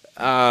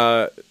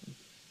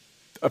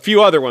a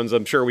few other ones.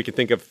 I'm sure we could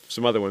think of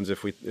some other ones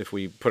if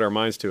we put our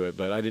minds to it,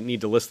 but I didn't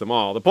need to list them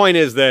all. The point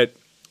is that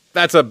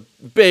that's a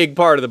big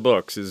part of the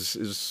books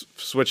is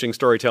switching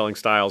storytelling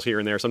styles here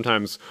and there,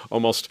 sometimes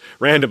almost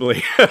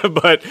randomly.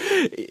 But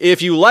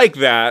if you like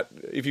that,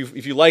 if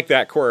you like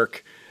that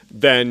quirk,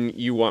 then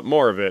you want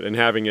more of it, and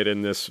having it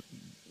in this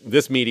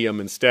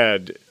medium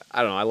instead,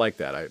 I don't know, I like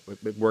that.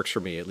 It works for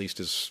me, at least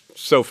is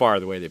so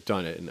far the way they've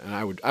done it, and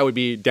I would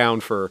be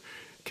down for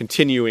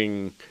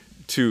continuing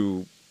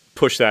to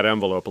push that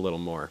envelope a little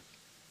more.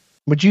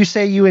 Would you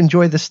say you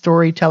enjoy the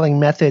storytelling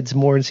methods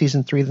more in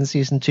season 3 than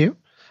season 2?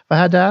 If I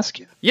had to ask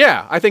you.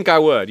 Yeah, I think I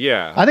would.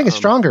 Yeah, I think it's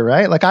stronger,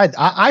 right? Like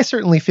I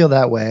certainly feel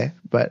that way,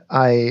 but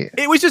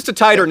it was just a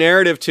tighter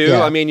narrative too.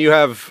 Yeah. I mean, you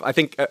have, I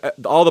think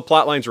all the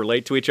plot lines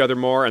relate to each other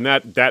more, and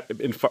that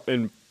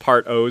in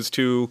part owes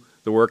to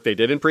the work they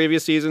did in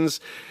previous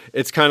seasons.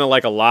 It's kind of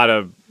like a lot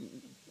of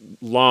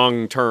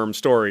long-term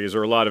stories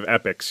or a lot of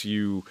epics.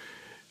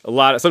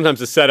 Sometimes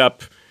the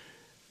setup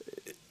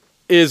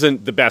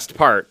isn't the best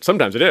part.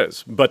 Sometimes it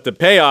is, but the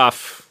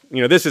payoff,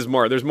 there's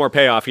more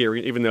payoff here,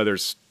 even though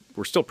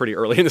we're still pretty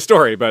early in the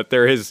story, but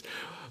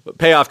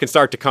payoff can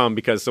start to come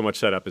because so much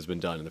setup has been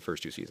done in the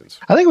first two seasons.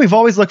 I think we've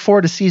always looked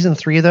forward to season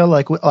 3 though.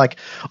 Like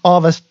all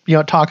of us,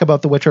 talk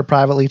about The Witcher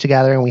privately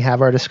together, and we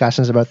have our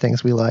discussions about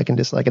things we like and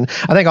dislike. And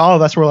I think all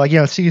of us were like,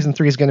 season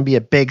 3 is going to be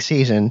a big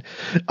season.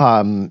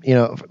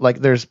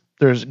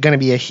 There's going to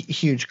be a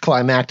huge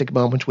climactic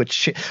moment,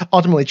 which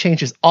ultimately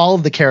changes all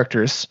of the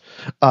characters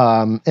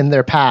in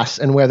their past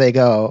and where they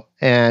go.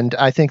 And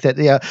I think that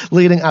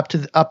leading up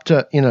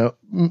to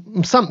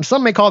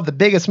some may call it the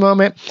biggest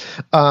moment,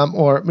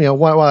 or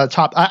one of the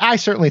top. I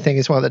certainly think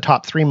it's one of the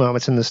top 3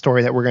 moments in the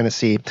story that we're going to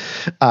see.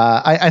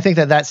 I think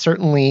that's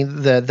certainly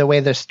the way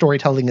the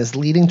storytelling is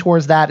leading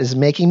towards that is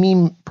making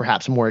me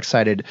perhaps more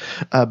excited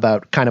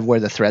about kind of where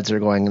the threads are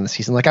going in the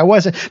season. Like I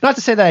wasn't, not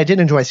to say that I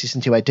didn't enjoy season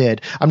 2, I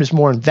did. I'm just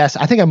more invested.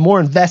 I think I'm more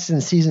invested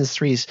in season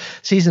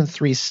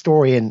 3's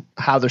story and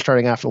how they're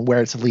starting off and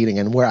where it's leading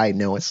and where I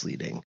know it's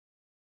leading.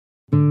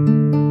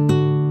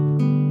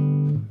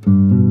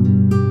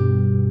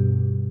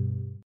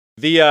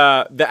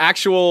 The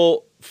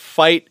actual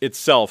fight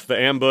itself, the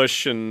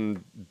ambush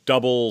and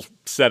double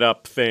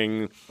setup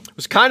thing,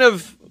 was kind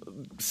of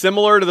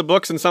similar to the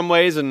books in some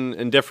ways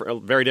and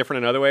different, very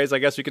different in other ways, I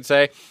guess you could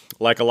say.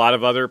 Like a lot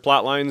of other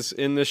plot lines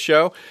in this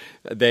show,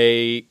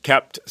 they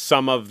kept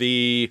some of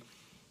the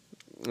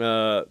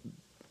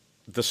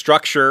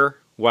structure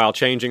while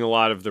changing a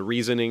lot of the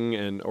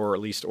reasoning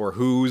or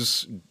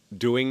who's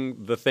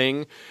doing the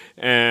thing,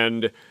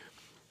 and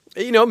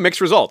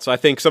mixed results. I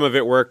think some of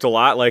it worked a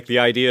lot, like the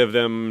idea of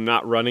them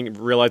not running,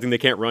 realizing they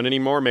can't run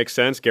anymore makes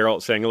sense.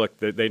 Geralt saying, look,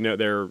 they know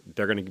they're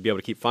going to be able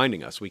to keep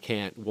finding us.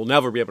 We'll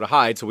never be able to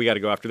hide, so we got to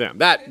go after them.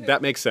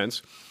 That makes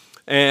sense.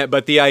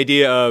 But the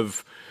idea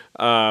of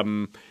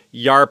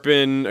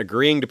Yarpin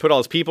agreeing to put all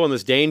his people in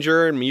this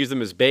danger and use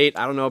them as bait.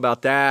 I don't know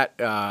about that.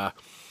 I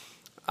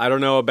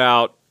don't know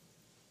about,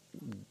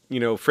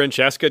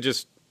 Francesca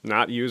just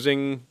not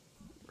using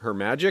her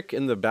magic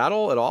in the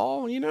battle at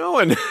all,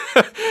 and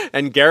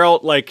and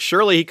Geralt, like,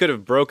 surely he could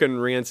have broken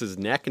Rience's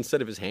neck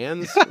instead of his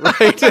hands,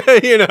 right?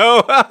 Could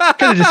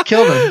have just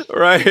killed him.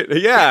 Right,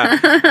 yeah.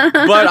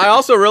 But I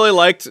also really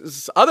liked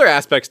other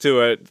aspects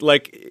to it,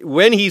 like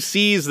when he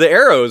sees the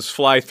arrows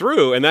fly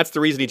through, and that's the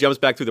reason he jumps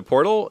back through the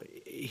portal,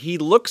 he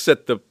looks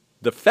at the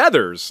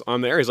feathers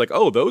on there. He's like,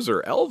 oh, those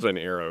are elven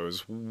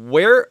arrows.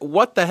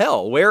 What the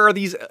hell? Where are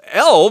these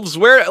elves?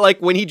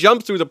 When he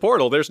jumps through the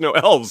portal, there's no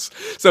elves.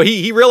 So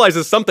he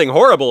realizes something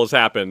horrible has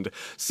happened.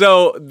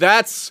 So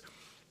that's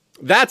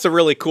a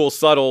really cool,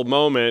 subtle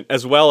moment,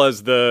 as well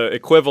as the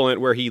equivalent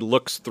where he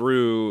looks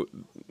through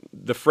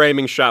the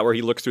framing shot where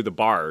he looks through the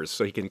bars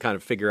so he can kind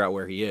of figure out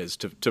where he is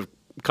to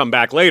come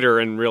back later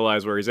and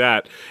realize where he's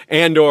at,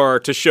 and or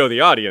to show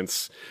the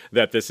audience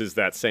that this is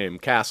that same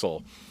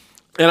castle.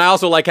 And I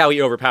also like how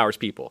he overpowers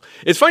people.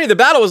 It's funny, the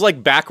battle was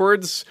like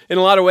backwards in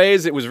a lot of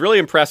ways. It was really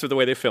impressive the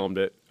way they filmed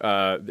it.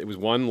 It was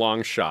one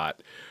long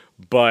shot.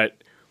 But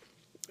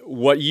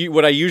what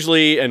I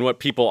usually, and what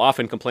people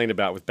often complain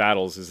about with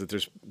battles, is that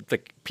there's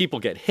like people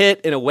get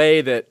hit in a way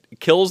that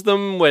kills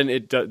them when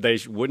they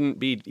wouldn't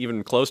be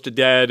even close to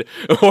dead,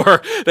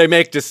 or they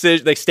make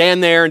decisions. They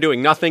stand there and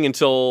doing nothing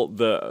until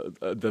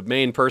the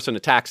main person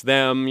attacks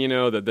them.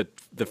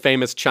 The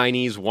famous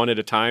Chinese one at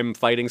a time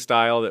fighting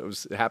style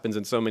that happens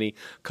in so many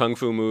kung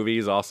fu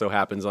movies, also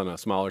happens on a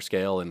smaller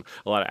scale in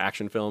a lot of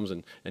action films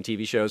and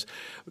TV shows.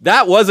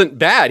 That wasn't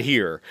bad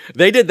here.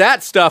 They did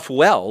that stuff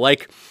well.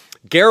 Like,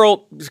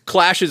 Geralt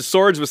clashes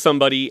swords with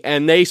somebody,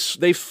 and they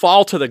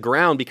fall to the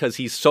ground because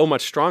he's so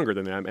much stronger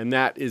than them, and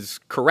that is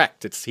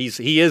correct.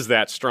 He is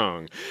that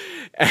strong.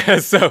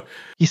 So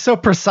he's so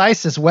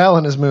precise as well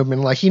in his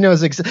movement. Like, he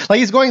knows like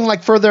he's going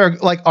like further,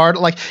 like art.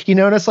 Like, you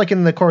notice like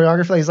in the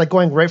choreography, like, he's like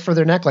going right for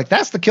their neck. Like,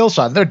 that's the kill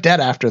shot. They're dead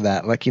after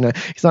that. Like, he's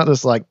not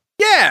just like.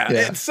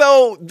 Yeah,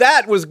 so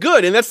that was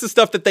good, and that's the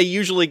stuff that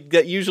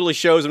usually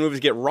shows and movies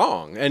get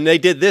wrong, and they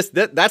did this.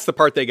 That's the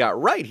part they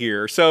got right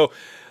here. So.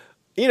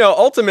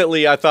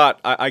 Ultimately, I thought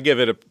I give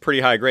it a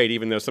pretty high grade,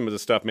 even though some of the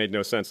stuff made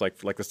no sense, like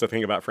the stuff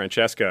thing about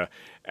Francesca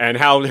and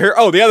how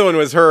the other one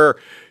was her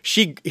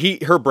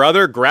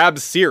brother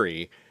grabs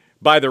Ciri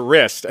by the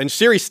wrist, and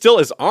Ciri still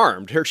is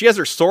armed. She has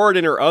her sword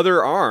in her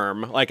other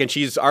arm, and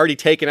she's already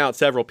taken out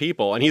several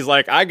people, and he's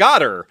like, I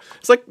got her.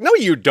 It's like, no,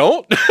 you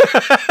don't.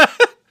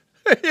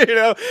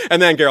 And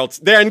then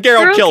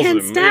Geralt kills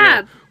him.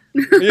 Stab.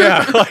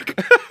 Yeah,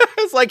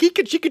 it's like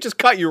she could just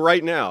cut you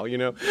right now,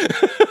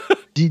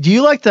 Do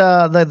you like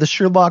the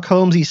Sherlock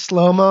Holmesy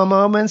slow-mo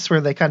moments where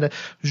they kind of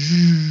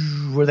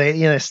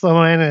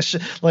slow-mo in and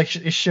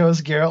it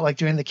shows Geralt like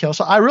doing the kill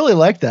shot? I really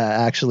like that,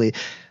 actually.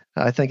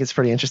 I think it's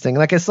pretty interesting.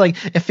 Like, it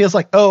feels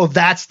like, oh,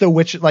 that's the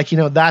Witcher,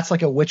 that's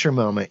like a Witcher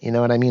moment. You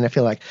know what I mean? I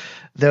feel like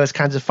those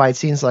kinds of fight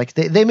scenes, like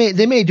they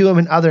may do them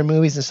in other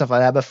movies and stuff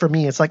like that, but for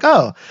me, it's like,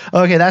 oh,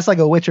 okay, that's like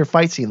a Witcher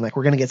fight scene. Like,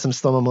 we're gonna get some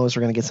slow-mo moments,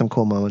 we're gonna get some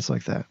cool moments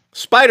like that.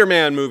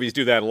 Spider-Man movies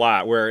do that a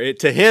lot, where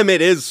to him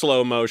it is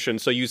slow motion,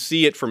 so you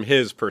see it from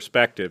his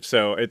perspective.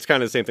 So it's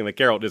kind of the same thing. Like,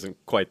 Geralt isn't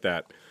quite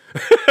that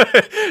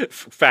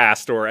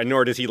fast,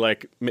 nor does he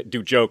like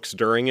do jokes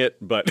during it,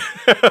 but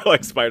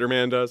like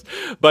Spider-Man does.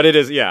 But it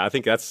is, I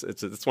think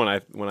it's when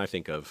I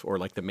think of, or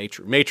like the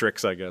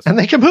Matrix, I guess. And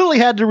they completely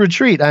had to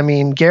retreat. I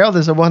mean, Geralt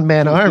is a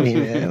one-man army,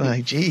 man.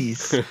 Like,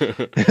 geez.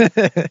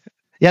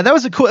 Yeah, that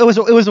was a cool. It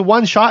was a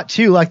one shot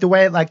too. Like the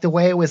way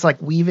it was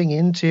like weaving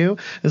into.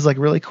 It was like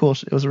really cool.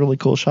 It was a really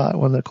cool shot.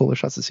 One of the cooler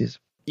shots of the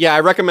season. Yeah,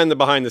 I recommend the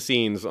behind the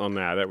scenes on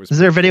that. Is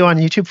there a video on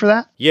YouTube for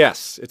that?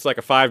 Yes, it's like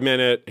a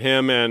 5-minute.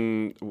 Him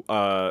and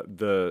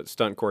the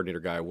stunt coordinator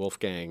guy,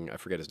 Wolfgang. I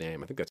forget his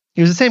name. I think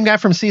he was the same guy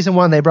from season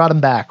 1. They brought him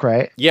back,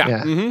 right? Yeah,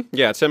 yeah,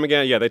 yeah, it's him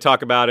again. Yeah, they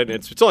talk about it. And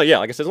it's only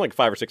like I said, it's like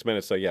 5 or 6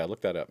 minutes. So yeah,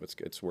 look that up.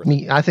 It's worth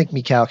it. I think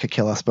Mikhail could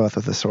kill us both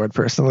with a sword,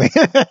 personally.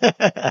 I'm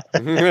not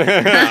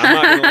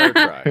gonna let her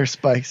try. Her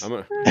spice.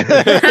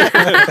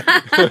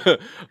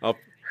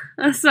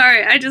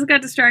 Sorry, I just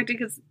got distracted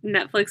because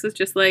Netflix was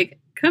just like,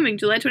 coming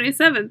July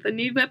 27th, a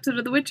new episode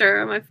of The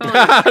Witcher on my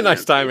phone.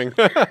 Nice timing.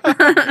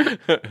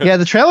 Yeah,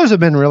 the trailers have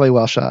been really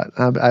well shot.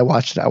 I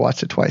watched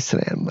it twice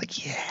today. I'm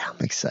like, yeah, I'm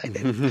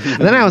excited. And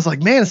then I was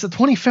like, man, it's the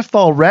 25th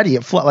already.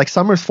 Like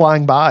summer's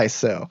flying by.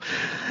 So,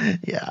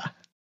 yeah.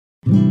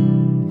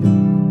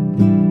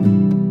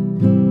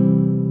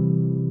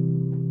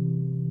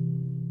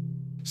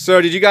 So,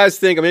 did you guys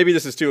think? Maybe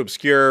this is too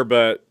obscure,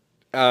 but.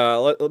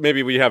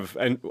 Maybe we have,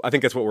 and I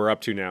think that's what we're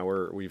up to now.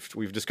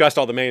 We've discussed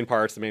all the main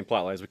parts, the main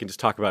plot lines. We can just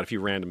talk about a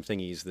few random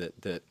thingies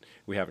that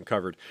we haven't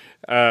covered.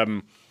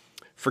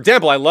 For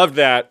example, I loved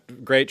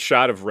that great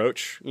shot of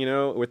Roach,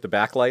 with the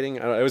backlighting.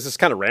 It was just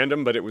kind of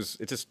random, but it was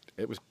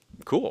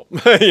cool,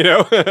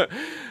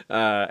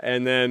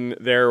 And then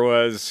there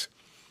was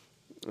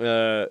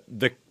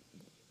the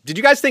Did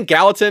you guys think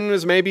Gallatin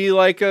was maybe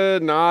like a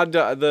nod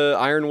to the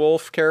Iron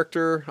Wolf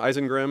character,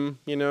 Isengrim?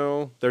 You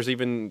know, there's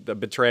even the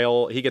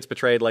betrayal. He gets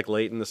betrayed like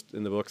late in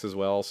the books as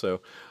well. So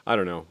I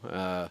don't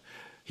know.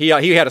 He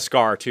had a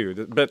scar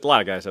too, but a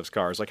lot of guys have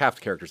scars. Like half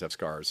the characters have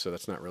scars, so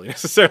that's not really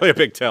necessarily a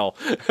big tell.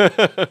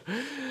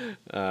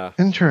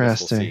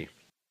 Interesting.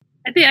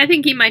 We'll I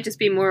think he might just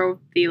be more of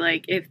the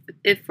like if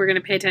we're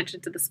gonna pay attention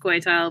to the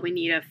Scoia'tael, we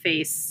need a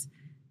face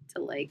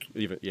to like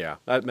even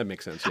that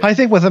makes sense. Yeah. I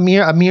think with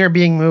Amir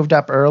being moved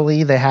up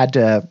early, they had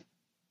to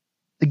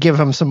give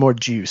him some more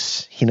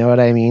juice. You know what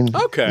I mean?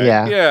 Okay.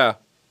 Yeah.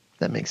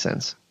 That makes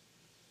sense.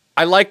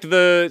 I liked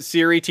the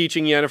Ciri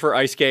teaching Yennefer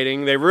ice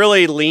skating. They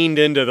really leaned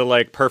into the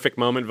like perfect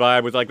moment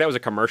vibe with like that was a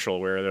commercial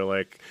where they're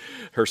like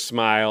her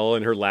smile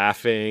and her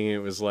laughing. It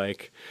was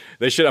like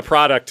a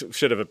product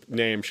should have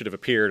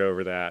appeared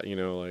over that, you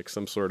know, like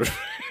some sort of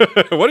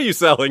what are you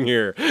selling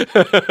here?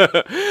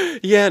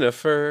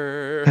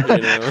 Yennefer, you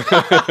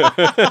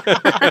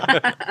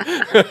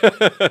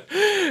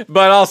know.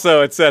 But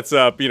also it sets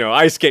up, you know,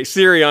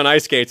 Ciri on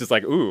ice skates. It's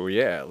like, ooh,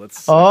 yeah,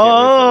 let's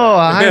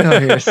I know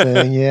what you're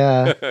saying,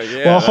 yeah.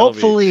 Well,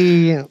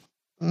 hopefully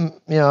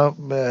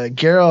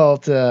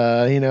Geralt,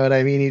 you know what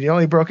I mean? He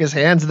only broke his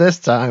hands this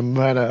time,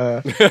 but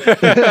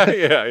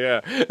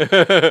yeah.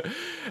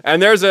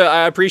 And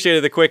I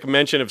appreciated the quick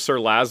mention of Sir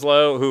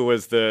Laszlo, who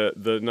was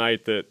the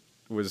knight that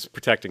was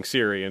protecting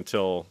Ciri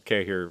until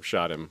Cahir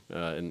shot him.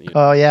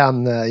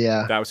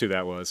 That was who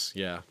that was.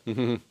 Yeah.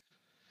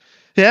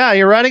 Yeah,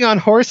 you're riding on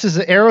horses.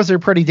 Arrows are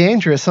pretty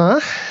dangerous, huh?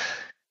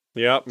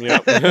 Yep.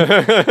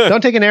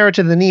 Don't take an arrow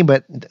to the knee,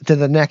 but to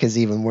the neck is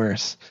even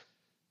worse.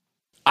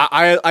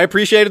 I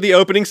appreciated the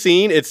opening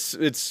scene.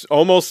 It's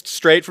almost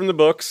straight from the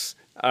books,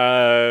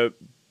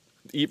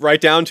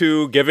 right down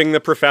to giving the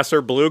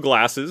professor blue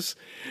glasses.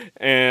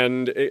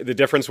 And the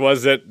difference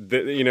was that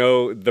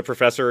the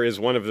professor is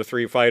one of the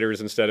three fighters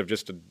instead of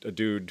just a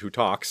dude who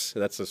talks.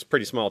 That's a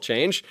pretty small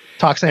change.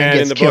 Talks and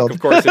gets in the killed. book,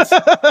 of course, it's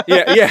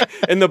yeah.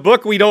 In the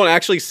book, we don't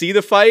actually see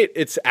the fight.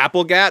 It's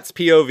Applegat's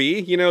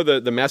POV. You know,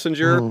 the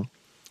messenger. Mm.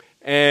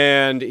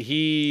 And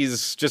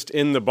he's just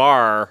in the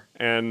bar,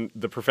 and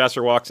the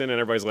professor walks in, and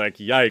everybody's like,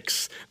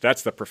 yikes,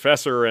 that's the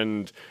professor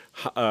and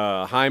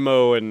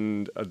Haimo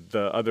and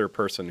the other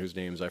person whose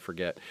names I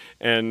forget.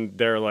 And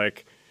they're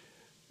like,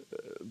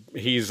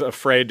 he's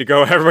afraid to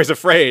go. Everybody's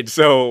afraid.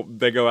 So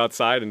they go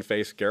outside and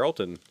face Geralt,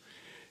 and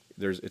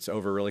it's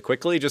over really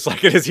quickly, just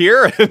like it is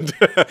here.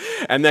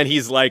 And then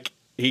he's like,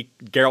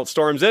 Geralt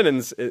storms in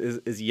and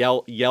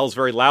yells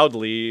very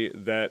loudly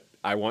that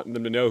I want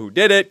them to know who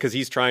did it, because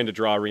he's trying to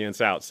draw Rience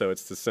out. So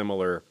it's the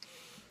similar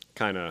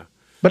kind of.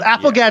 But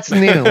Applegat's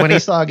knew when he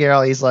saw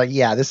Geralt. He's like,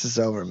 "Yeah, this is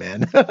over,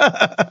 man."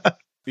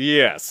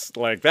 Yes,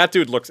 like that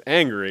dude looks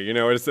angry, you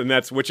know,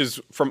 which is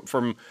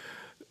from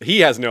he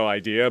has no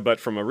idea,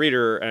 but from a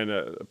reader and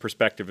a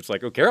perspective, it's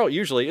like, oh, Geralt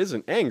usually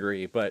isn't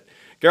angry, but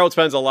Geralt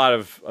spends a lot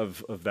of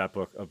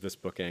this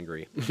book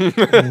angry.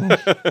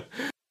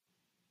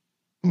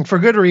 For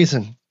good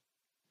reason.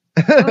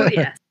 Oh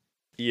yeah.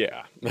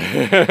 Yeah,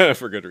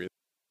 for good reason.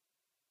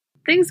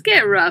 Things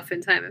get rough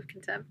in Time of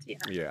Contempt.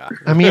 Yeah.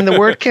 I mean, the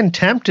word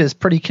contempt is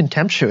pretty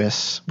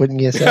contemptuous,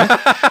 wouldn't you say?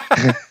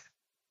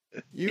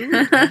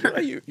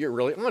 You're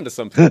really onto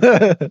something.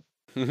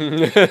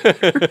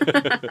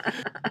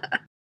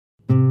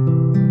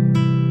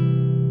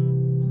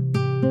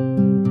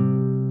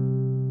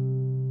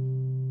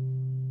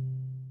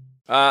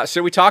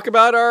 Should we talk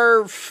about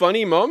our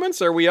funny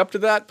moments? Are we up to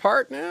that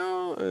part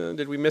now?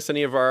 Did we miss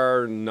any of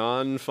our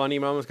non-funny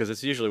moments? Because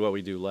it's usually what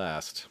we do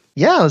last.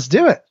 Yeah, let's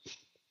do it.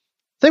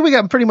 I think we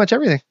got pretty much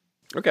everything.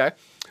 Okay.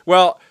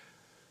 Well,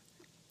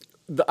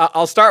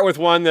 I'll start with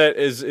one that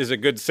is a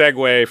good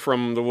segue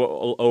from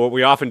what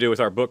we often do with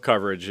our book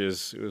coverage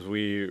is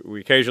we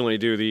occasionally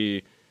do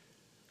the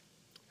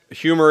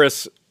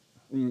humorous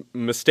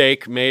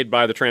mistake made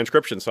by the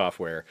transcription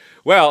software.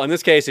 Well, in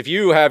this case, if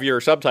you have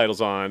your subtitles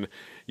on,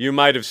 you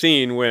might have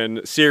seen when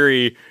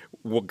Ciri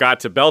got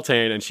to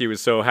Beltane and she was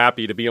so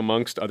happy to be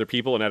amongst other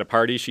people and at a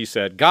party, she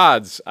said,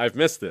 "Gods, I've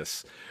missed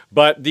this."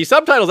 But the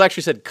subtitles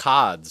actually said,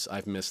 "Cods,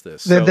 I've missed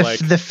this."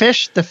 The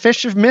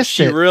fish have missed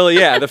it. Really,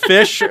 yeah, the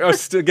fish are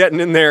still getting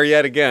in there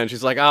yet again.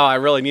 She's like, "Oh, I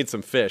really need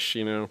some fish,"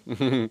 you know.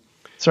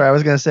 Sorry, I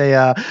was going to say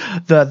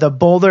the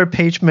boulder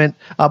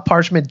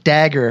parchment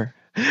dagger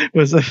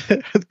was a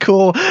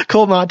cool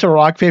nod to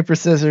rock, paper,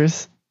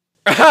 scissors.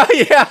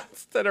 Yeah,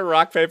 instead of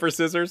rock, paper,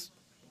 scissors.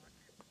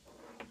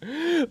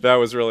 That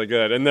was really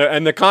good, and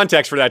the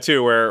context for that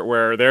too,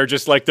 where they're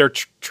just like they're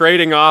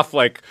trading off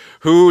like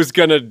who's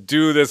gonna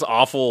do this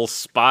awful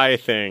spy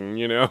thing,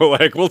 you know,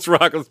 like let's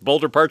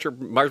boulder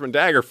parchment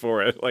dagger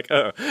for it, like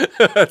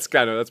that's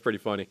pretty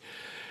funny.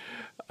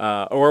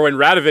 Or when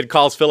Radovid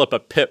calls Philip a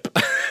pip,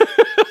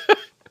 that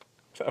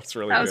was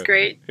really that good. Was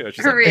great. Yeah,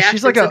 her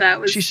reaction to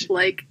that was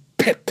like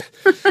pip.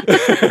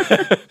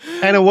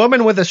 And a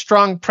woman with a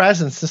strong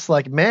presence, just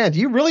like, man, do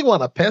you really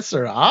want to piss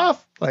her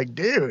off? Like,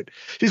 dude,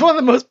 she's one of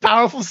the most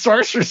powerful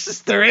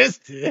sorceresses there is,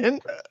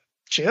 dude.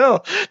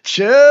 Chill.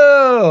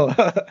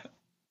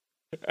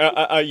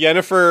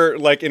 Yennefer,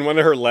 like in one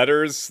of her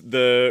letters,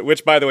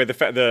 which by the way,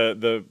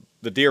 the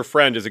dear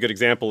friend is a good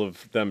example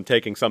of them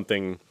taking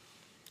something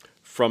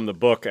from the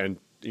book, and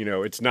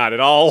it's not at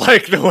all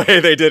like the way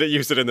they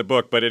use it in the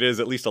book, but it is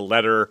at least a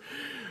letter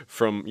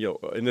from,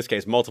 in this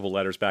case, multiple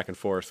letters back and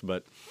forth.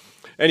 But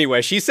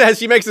anyway, she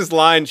makes this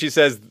line. She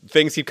says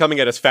things keep coming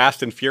at us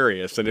fast and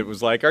furious, and it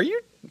was like, are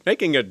you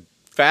making a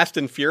Fast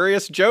and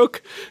Furious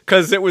joke?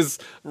 Because it was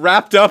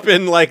wrapped up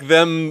in like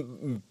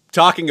them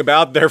talking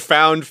about their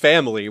found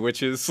family,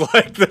 which is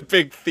like the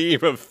big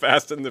theme of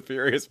Fast and the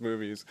Furious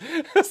movies.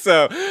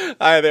 So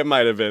that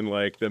might have been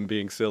like them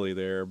being silly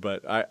there,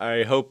 but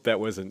I hope that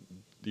wasn't,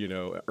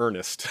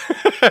 earnest.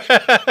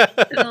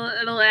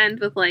 It'll end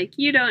with like,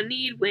 you don't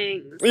need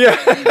wings. Yeah.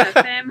 You have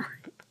family.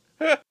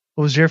 What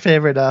was your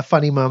favorite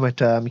funny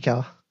moment,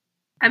 Michaela?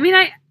 I mean,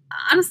 I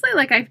honestly,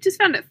 like, I just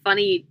found it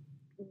funny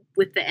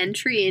with the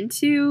entry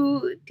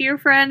into Dear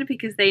Friend,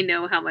 because they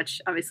know how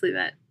much obviously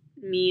that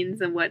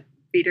means and what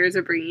readers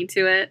are bringing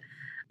to it.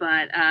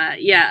 But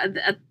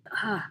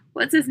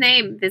what's his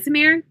name?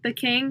 Vizimir, the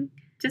king?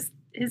 Just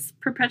his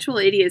perpetual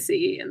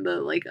idiocy and the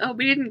like, oh,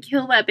 we didn't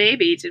kill that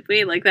baby, did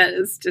we? Like, that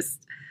is just,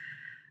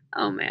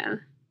 oh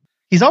man.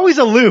 He's always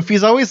aloof.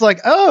 He's always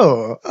like,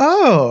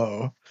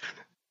 oh.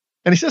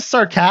 And he's just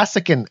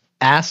sarcastic and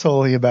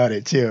assholey about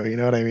it too. You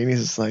know what I mean?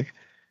 He's just like,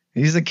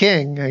 he's the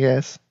king, I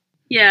guess.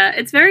 Yeah,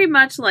 it's very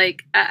much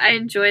like, I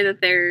enjoy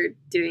that they're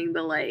doing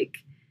the like,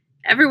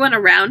 everyone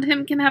around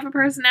him can have a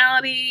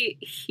personality.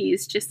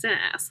 He's just an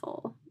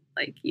asshole.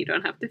 Like, you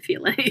don't have to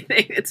feel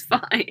anything. It's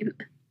fine.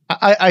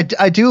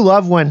 I do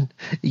love when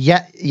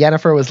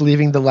Yennefer was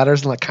leaving the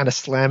letters and like kind of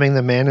slamming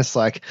them in. It's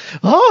like,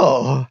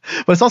 oh,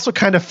 but it's also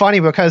kind of funny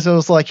because it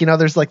was like,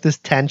 there's like this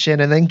tension,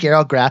 and then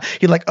Geralt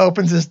he like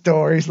opens his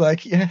door. He's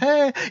like,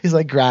 yeah, he's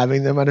like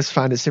grabbing them. I just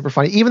find it super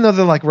funny, even though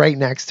they're like right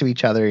next to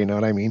each other. You know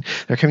what I mean?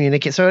 They're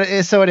communicating.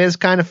 So it is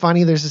kind of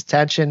funny. There's this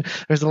tension.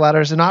 There's the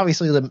letters, and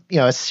obviously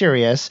it's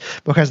serious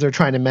because they're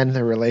trying to mend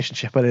their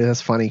relationship. But it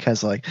is funny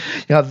because like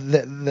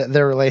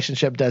their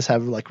relationship does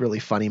have like really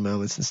funny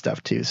moments and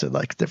stuff too. So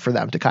like for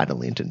them to kind of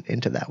lean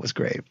into that was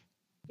great.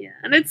 Yeah,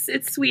 and it's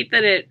sweet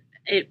that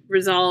it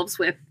resolves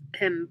with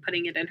him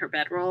putting it in her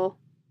bedroll,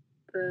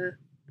 the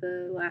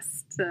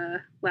last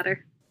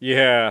letter.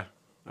 Yeah,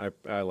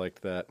 I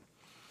liked that.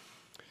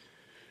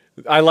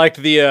 I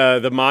liked the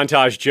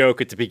montage joke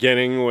at the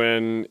beginning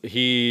when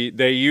they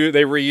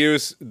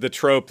reuse the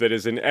trope that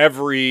is in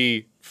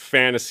every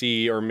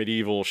fantasy or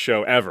medieval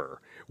show ever,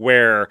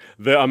 where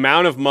the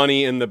amount of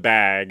money in the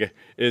bag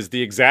is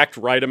the exact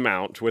right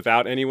amount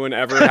without anyone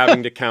ever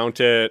having to count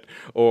it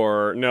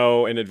or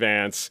know in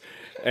advance.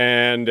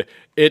 And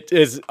it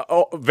is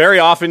very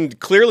often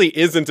clearly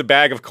isn't a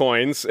bag of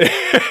coins.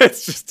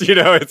 It's just,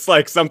 it's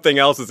like something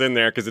else is in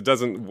there because it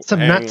doesn't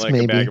hang nuts, like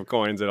maybe. A bag of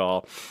coins at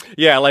all.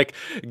 Yeah, like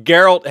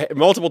Geralt,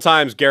 multiple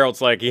times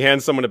Geralt's like, he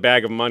hands someone a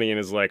bag of money and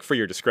is like, for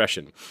your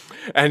discretion.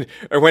 And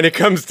when it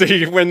comes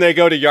to, when they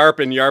go to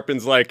Yarpen,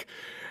 Yarpen's like,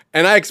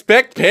 and I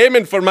expect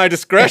payment for my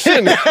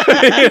discretion.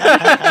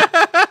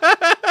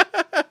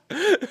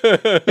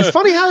 It's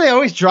funny how they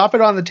always drop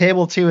it on the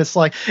table too. It's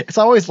like it's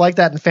always like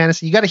that in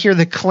fantasy. You got to hear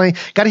the cling,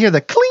 got to hear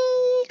the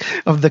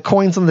cling of the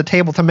coins on the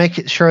table to make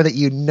it sure that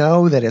you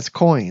know that it's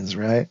coins,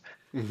 right?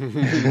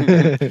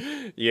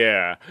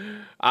 Yeah,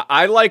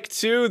 I like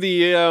too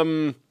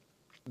the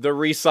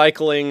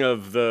recycling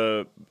of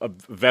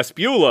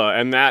Vespula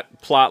and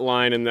that plot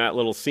line and that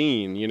little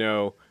scene.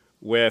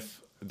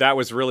 That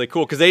was really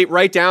cool because they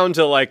right down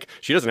to like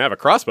she doesn't have a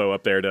crossbow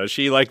up there, does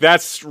she? Like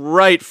that's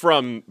right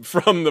from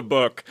the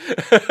book,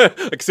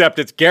 except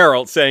it's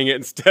Geralt saying it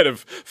instead of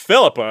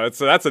Philippa.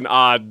 So that's an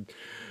odd,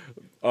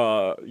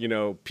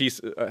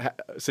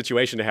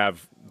 situation to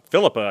have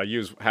Philippa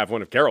have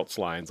one of Geralt's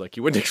lines. Like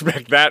you wouldn't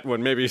expect that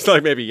one. Maybe it's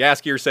like maybe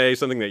Jaskier say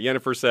something that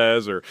Yennefer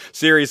says, or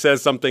Ciri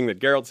says something that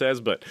Geralt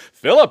says, but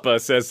Philippa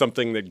says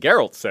something that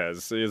Geralt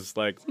says. Is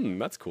like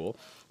that's cool.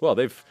 Well,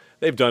 they've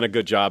done a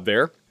good job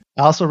there.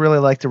 I also really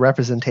like the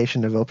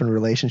representation of open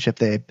relationship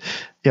with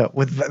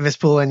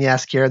Vespula and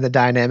Jaskier and the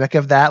dynamic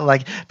of that.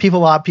 Like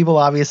people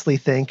obviously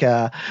think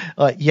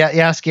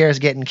Jaskier is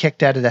getting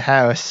kicked out of the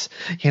house,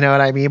 you know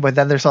what I mean? But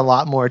then there's a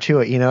lot more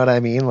to it, you know what I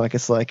mean? Like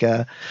it's like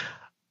a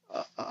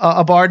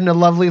bard and a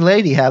lovely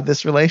lady have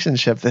this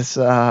relationship that's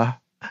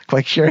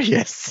quite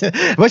curious.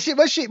 but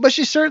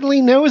she certainly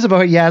knows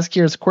about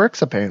Jaskier's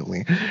quirks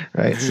apparently,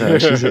 right? So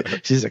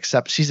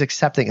she's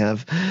accepting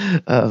of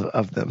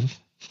them.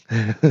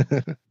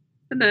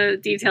 The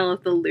detail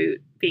of the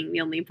loot being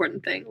the only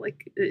important thing.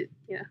 Like,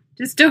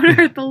 just don't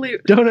hurt the loot.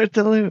 Don't hurt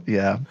the loot.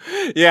 Yeah.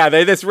 Yeah,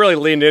 they just really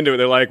leaned into it.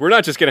 They're like, we're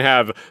not just going to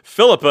have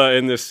Philippa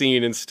in this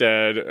scene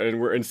instead of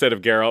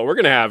Geralt. We're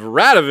going to have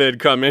Radovid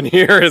come in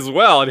here as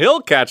well, and he'll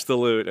catch the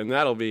loot, and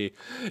that'll be,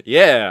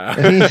 yeah.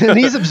 and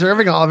he's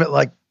observing all of it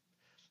like,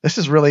 this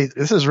is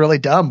really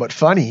dumb but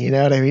funny. You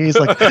know what I mean? He's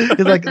like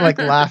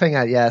laughing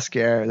at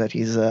Jaskier that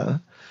he's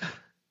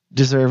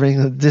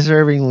deservingly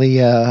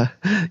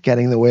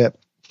getting the whip.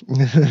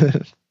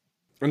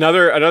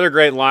 Another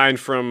great line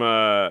from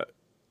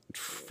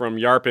from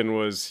Yarpin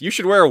was, you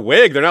should wear a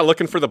wig. They're not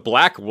looking for the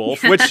black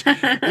wolf, which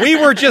we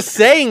were just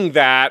saying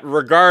that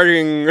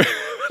regarding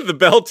the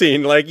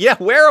Beltane. Like, yeah,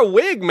 wear a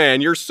wig,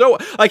 man. You're so,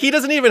 like, he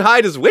doesn't even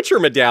hide his Witcher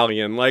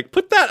medallion. Like,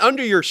 put that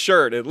under your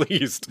shirt at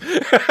least.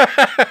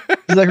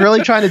 He's like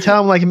really trying to tell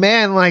him, like,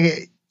 man,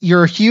 like,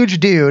 you're a huge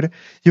dude.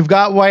 You've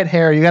got white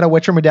hair. You got a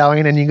Witcher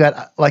medallion, and you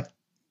got like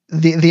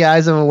the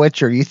eyes of a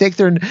Witcher. You think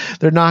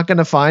they're not going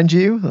to find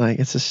you? Like,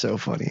 it's just so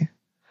funny.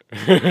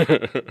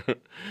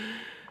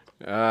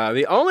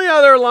 The only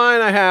other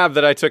line I have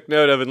that I took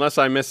note of, unless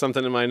I missed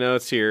something in my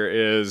notes here,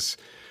 is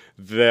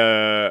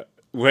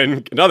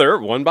when another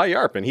one by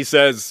Yarpin. He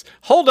says,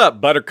 "Hold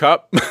up,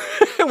 Buttercup,"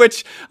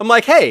 which I'm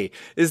like, hey,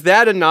 is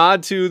that a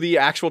nod to the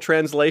actual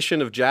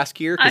translation of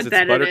Jaskier? Because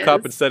it's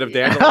Buttercup instead of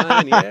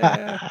Dandelion.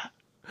 Yeah.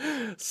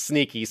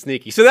 Sneaky.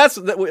 So that's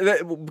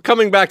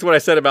coming back to what I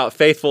said about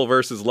faithful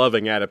versus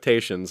loving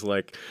adaptations.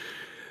 Like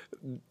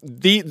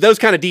those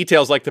kind of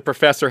details, like the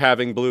professor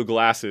having blue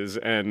glasses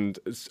and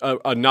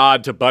a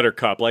nod to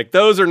Buttercup, like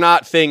those are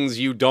not things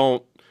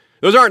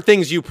those aren't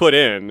things you put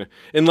in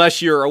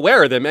unless you're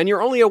aware of them, and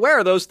you're only aware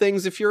of those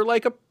things if you're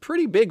like a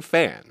pretty big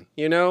fan.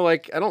 You know,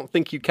 like I don't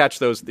think you catch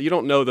those. You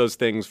don't know those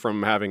things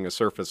from having a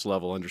surface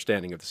level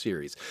understanding of the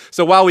series.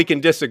 So while we can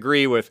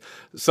disagree with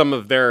some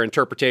of their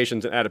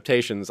interpretations and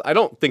adaptations, I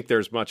don't think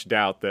there's much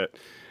doubt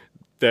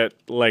that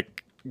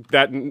like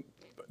that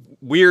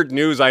weird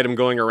news item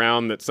going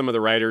around that some of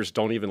the writers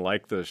don't even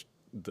like the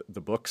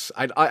books.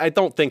 I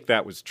don't think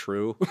that was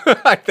true.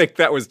 I think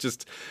that was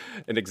just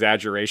an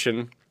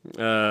exaggeration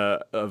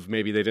of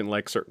maybe they didn't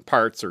like certain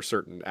parts or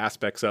certain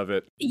aspects of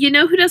it. You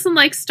know who doesn't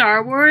like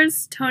Star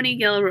Wars? Tony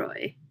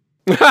Gilroy.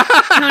 He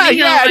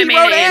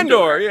wrote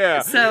Andor.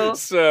 Yeah.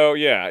 So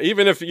yeah,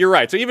 even if you're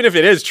right, so even if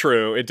it is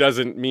true, it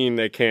doesn't mean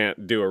they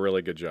can't do a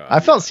really good job. I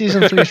felt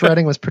season 3's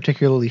writing was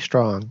particularly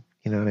strong.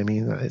 You know what I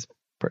mean?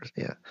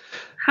 Yeah.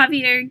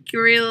 Javier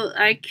Grillo,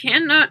 I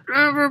cannot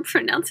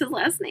pronounce his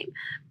last name,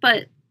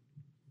 but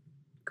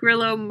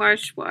Grillo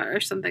Marchois or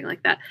something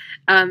like that,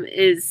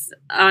 is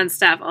on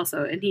staff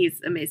also, and he's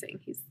amazing.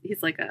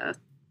 He's like a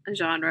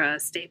genre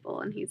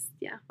staple, and he's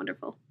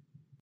wonderful.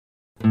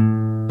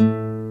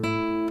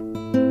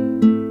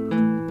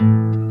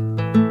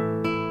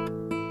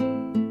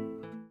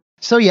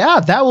 So yeah,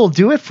 that will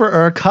do it for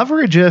our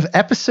coverage of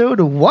episode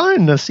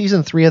 1 of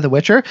season 3 of The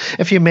Witcher.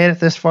 If you made it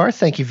this far,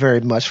 thank you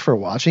very much for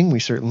watching. We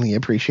certainly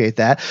appreciate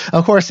that.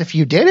 Of course, if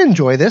you did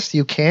enjoy this,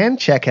 you can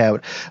check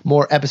out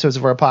more episodes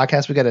of our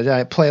podcast. We got a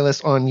giant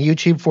playlist on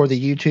YouTube for the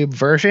YouTube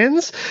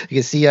versions. You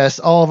can see us,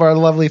 all of our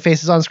lovely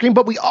faces on screen,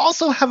 but we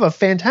also have a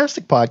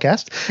fantastic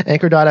podcast,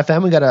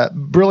 Anchor.fm. We got a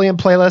brilliant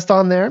playlist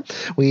on there.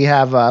 We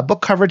have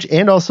book coverage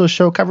and also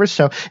show coverage.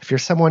 So if you're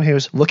someone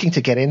who's looking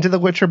to get into the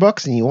Witcher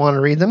books and you want to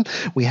read them,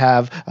 we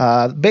have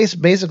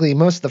basically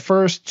most of the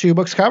first 2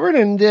 books covered,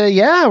 and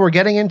we're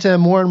getting into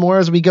more and more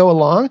as we go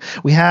along.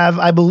 We have,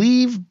 I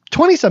believe,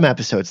 20 some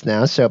episodes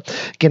now, so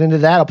get into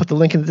that. I'll put the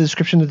link in the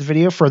description of the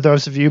video for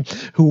those of you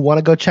who want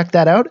to go check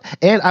that out,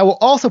 and I will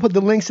also put the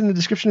links in the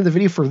description of the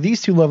video for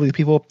these 2 lovely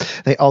people.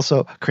 They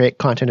also create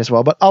content as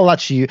well, but I'll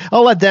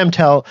let them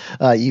tell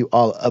you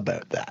all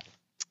about that.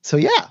 So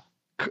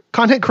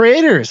content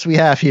creators we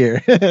have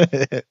here.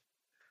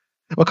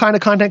 What kind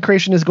of content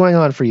creation is going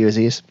on for you,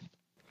 Aziz?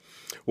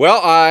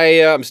 Well, I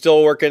am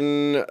still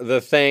working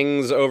the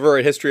things over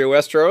at History of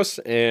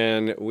Westeros,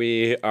 and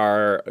we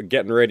are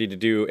getting ready to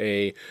do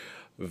a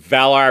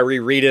Valar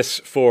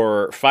Rereadus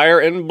for Fire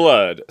and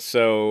Blood.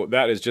 So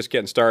that is just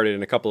getting started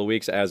in a couple of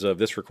weeks as of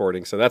this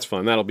recording, so that's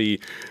fun. That'll be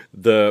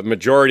the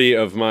majority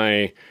of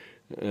my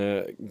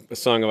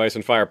Song of Ice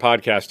and Fire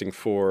podcasting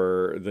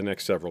for the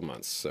next several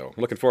months. So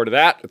looking forward to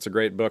that. It's a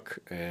great book,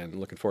 and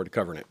looking forward to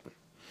covering it.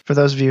 For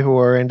those of you who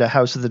are into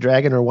House of the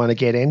Dragon or want to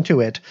get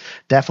into it,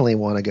 definitely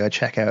want to go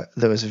check out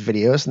those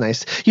videos.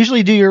 Nice.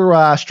 Usually do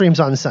your streams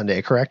on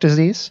Sunday, correct,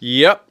 Aziz?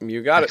 Yep,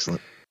 you got Excellent.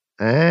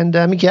 It. And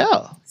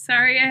Miguel.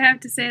 Sorry, I have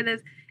to say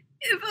this.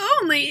 If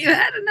only you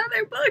had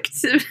another book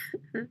to...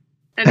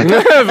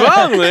 If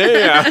only,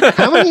 yeah.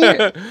 How many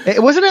years?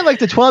 Wasn't it like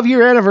the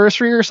 12-year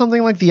anniversary or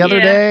something like the other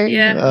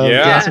day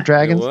of House of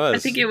Dragons? I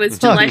think it was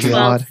July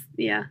 12th.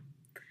 Yeah.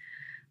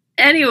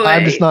 Anyway.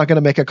 I'm just not going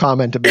to make a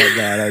comment about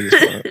that. I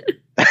just want to...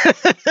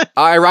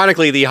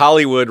 Ironically, the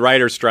Hollywood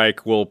writer's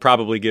strike will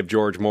probably give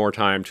George more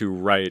time to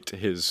write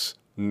his,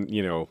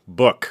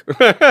 book.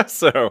 But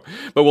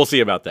we'll see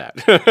about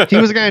that. He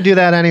was going to do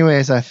that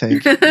anyways, I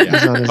think.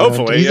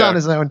 Hopefully, he's on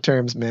his own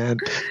terms, man.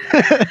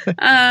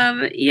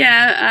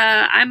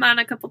 I'm on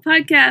a couple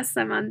podcasts.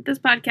 I'm on this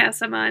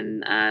podcast. I'm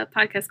on a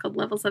podcast called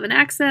Level 7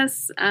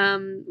 Access,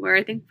 where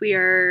I think we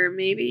are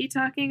maybe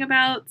talking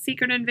about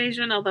Secret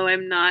Invasion, although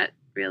I'm not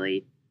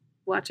really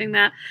watching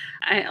that.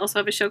 I also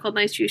have a show called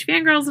Nice Jewish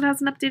Fangirls that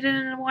hasn't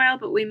updated in a while,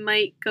 but we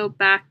might go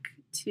back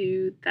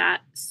to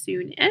that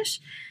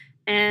soon-ish.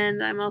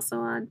 And I'm also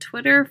on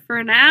Twitter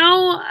for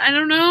now. I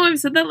don't know. I've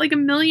said that like a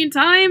million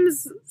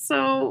times.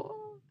 So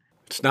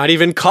It's not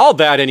even called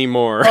that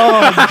anymore.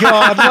 Oh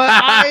God,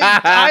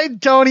 I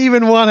don't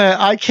even want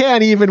to. I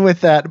can't even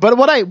with that. But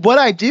what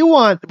I do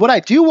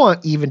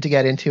want even to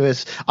get into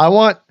is I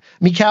want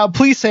Mikhail,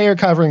 please say you're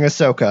covering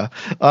Ahsoka.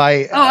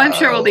 I'm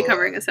sure we'll be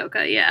covering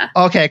Ahsoka. Yeah.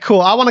 Okay,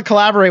 cool. I want to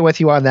collaborate with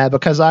you on that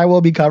because I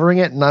will be covering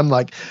it, and I'm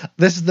like,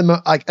 this is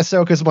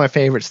Ahsoka is my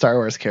favorite Star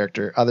Wars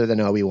character other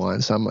than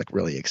Obi-Wan, so I'm like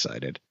really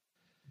excited.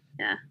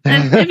 Yeah.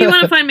 And if you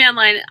want to find me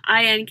online,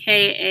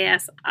 INKASRAIN.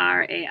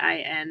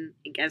 I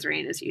think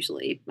Ezrain is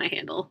usually my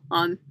handle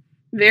on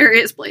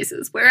various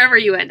places, wherever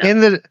you end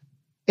up.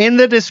 In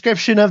the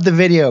description of the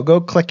video,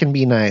 go click and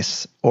be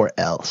nice, or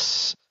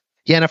else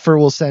Yennefer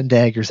will send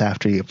daggers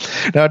after you.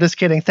 No, just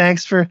kidding.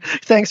 Thanks for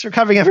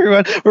coming,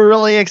 everyone. We're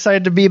really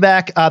excited to be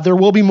back. There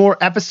will be more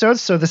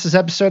episodes. So this is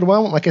episode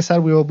 1. Like I said,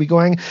 we will be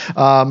going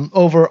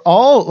over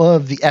all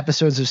of the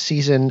episodes of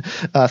season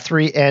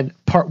 3 and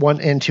part 1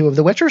 and 2 of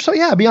The Witcher. So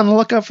yeah, be on the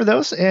lookout for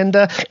those. And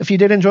if you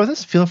did enjoy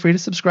this, feel free to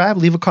subscribe,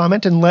 leave a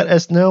comment, and let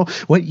us know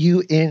what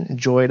you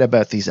enjoyed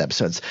about these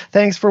episodes.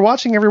 Thanks for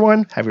watching,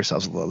 everyone. Have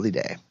yourselves a lovely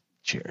day.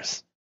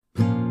 Cheers.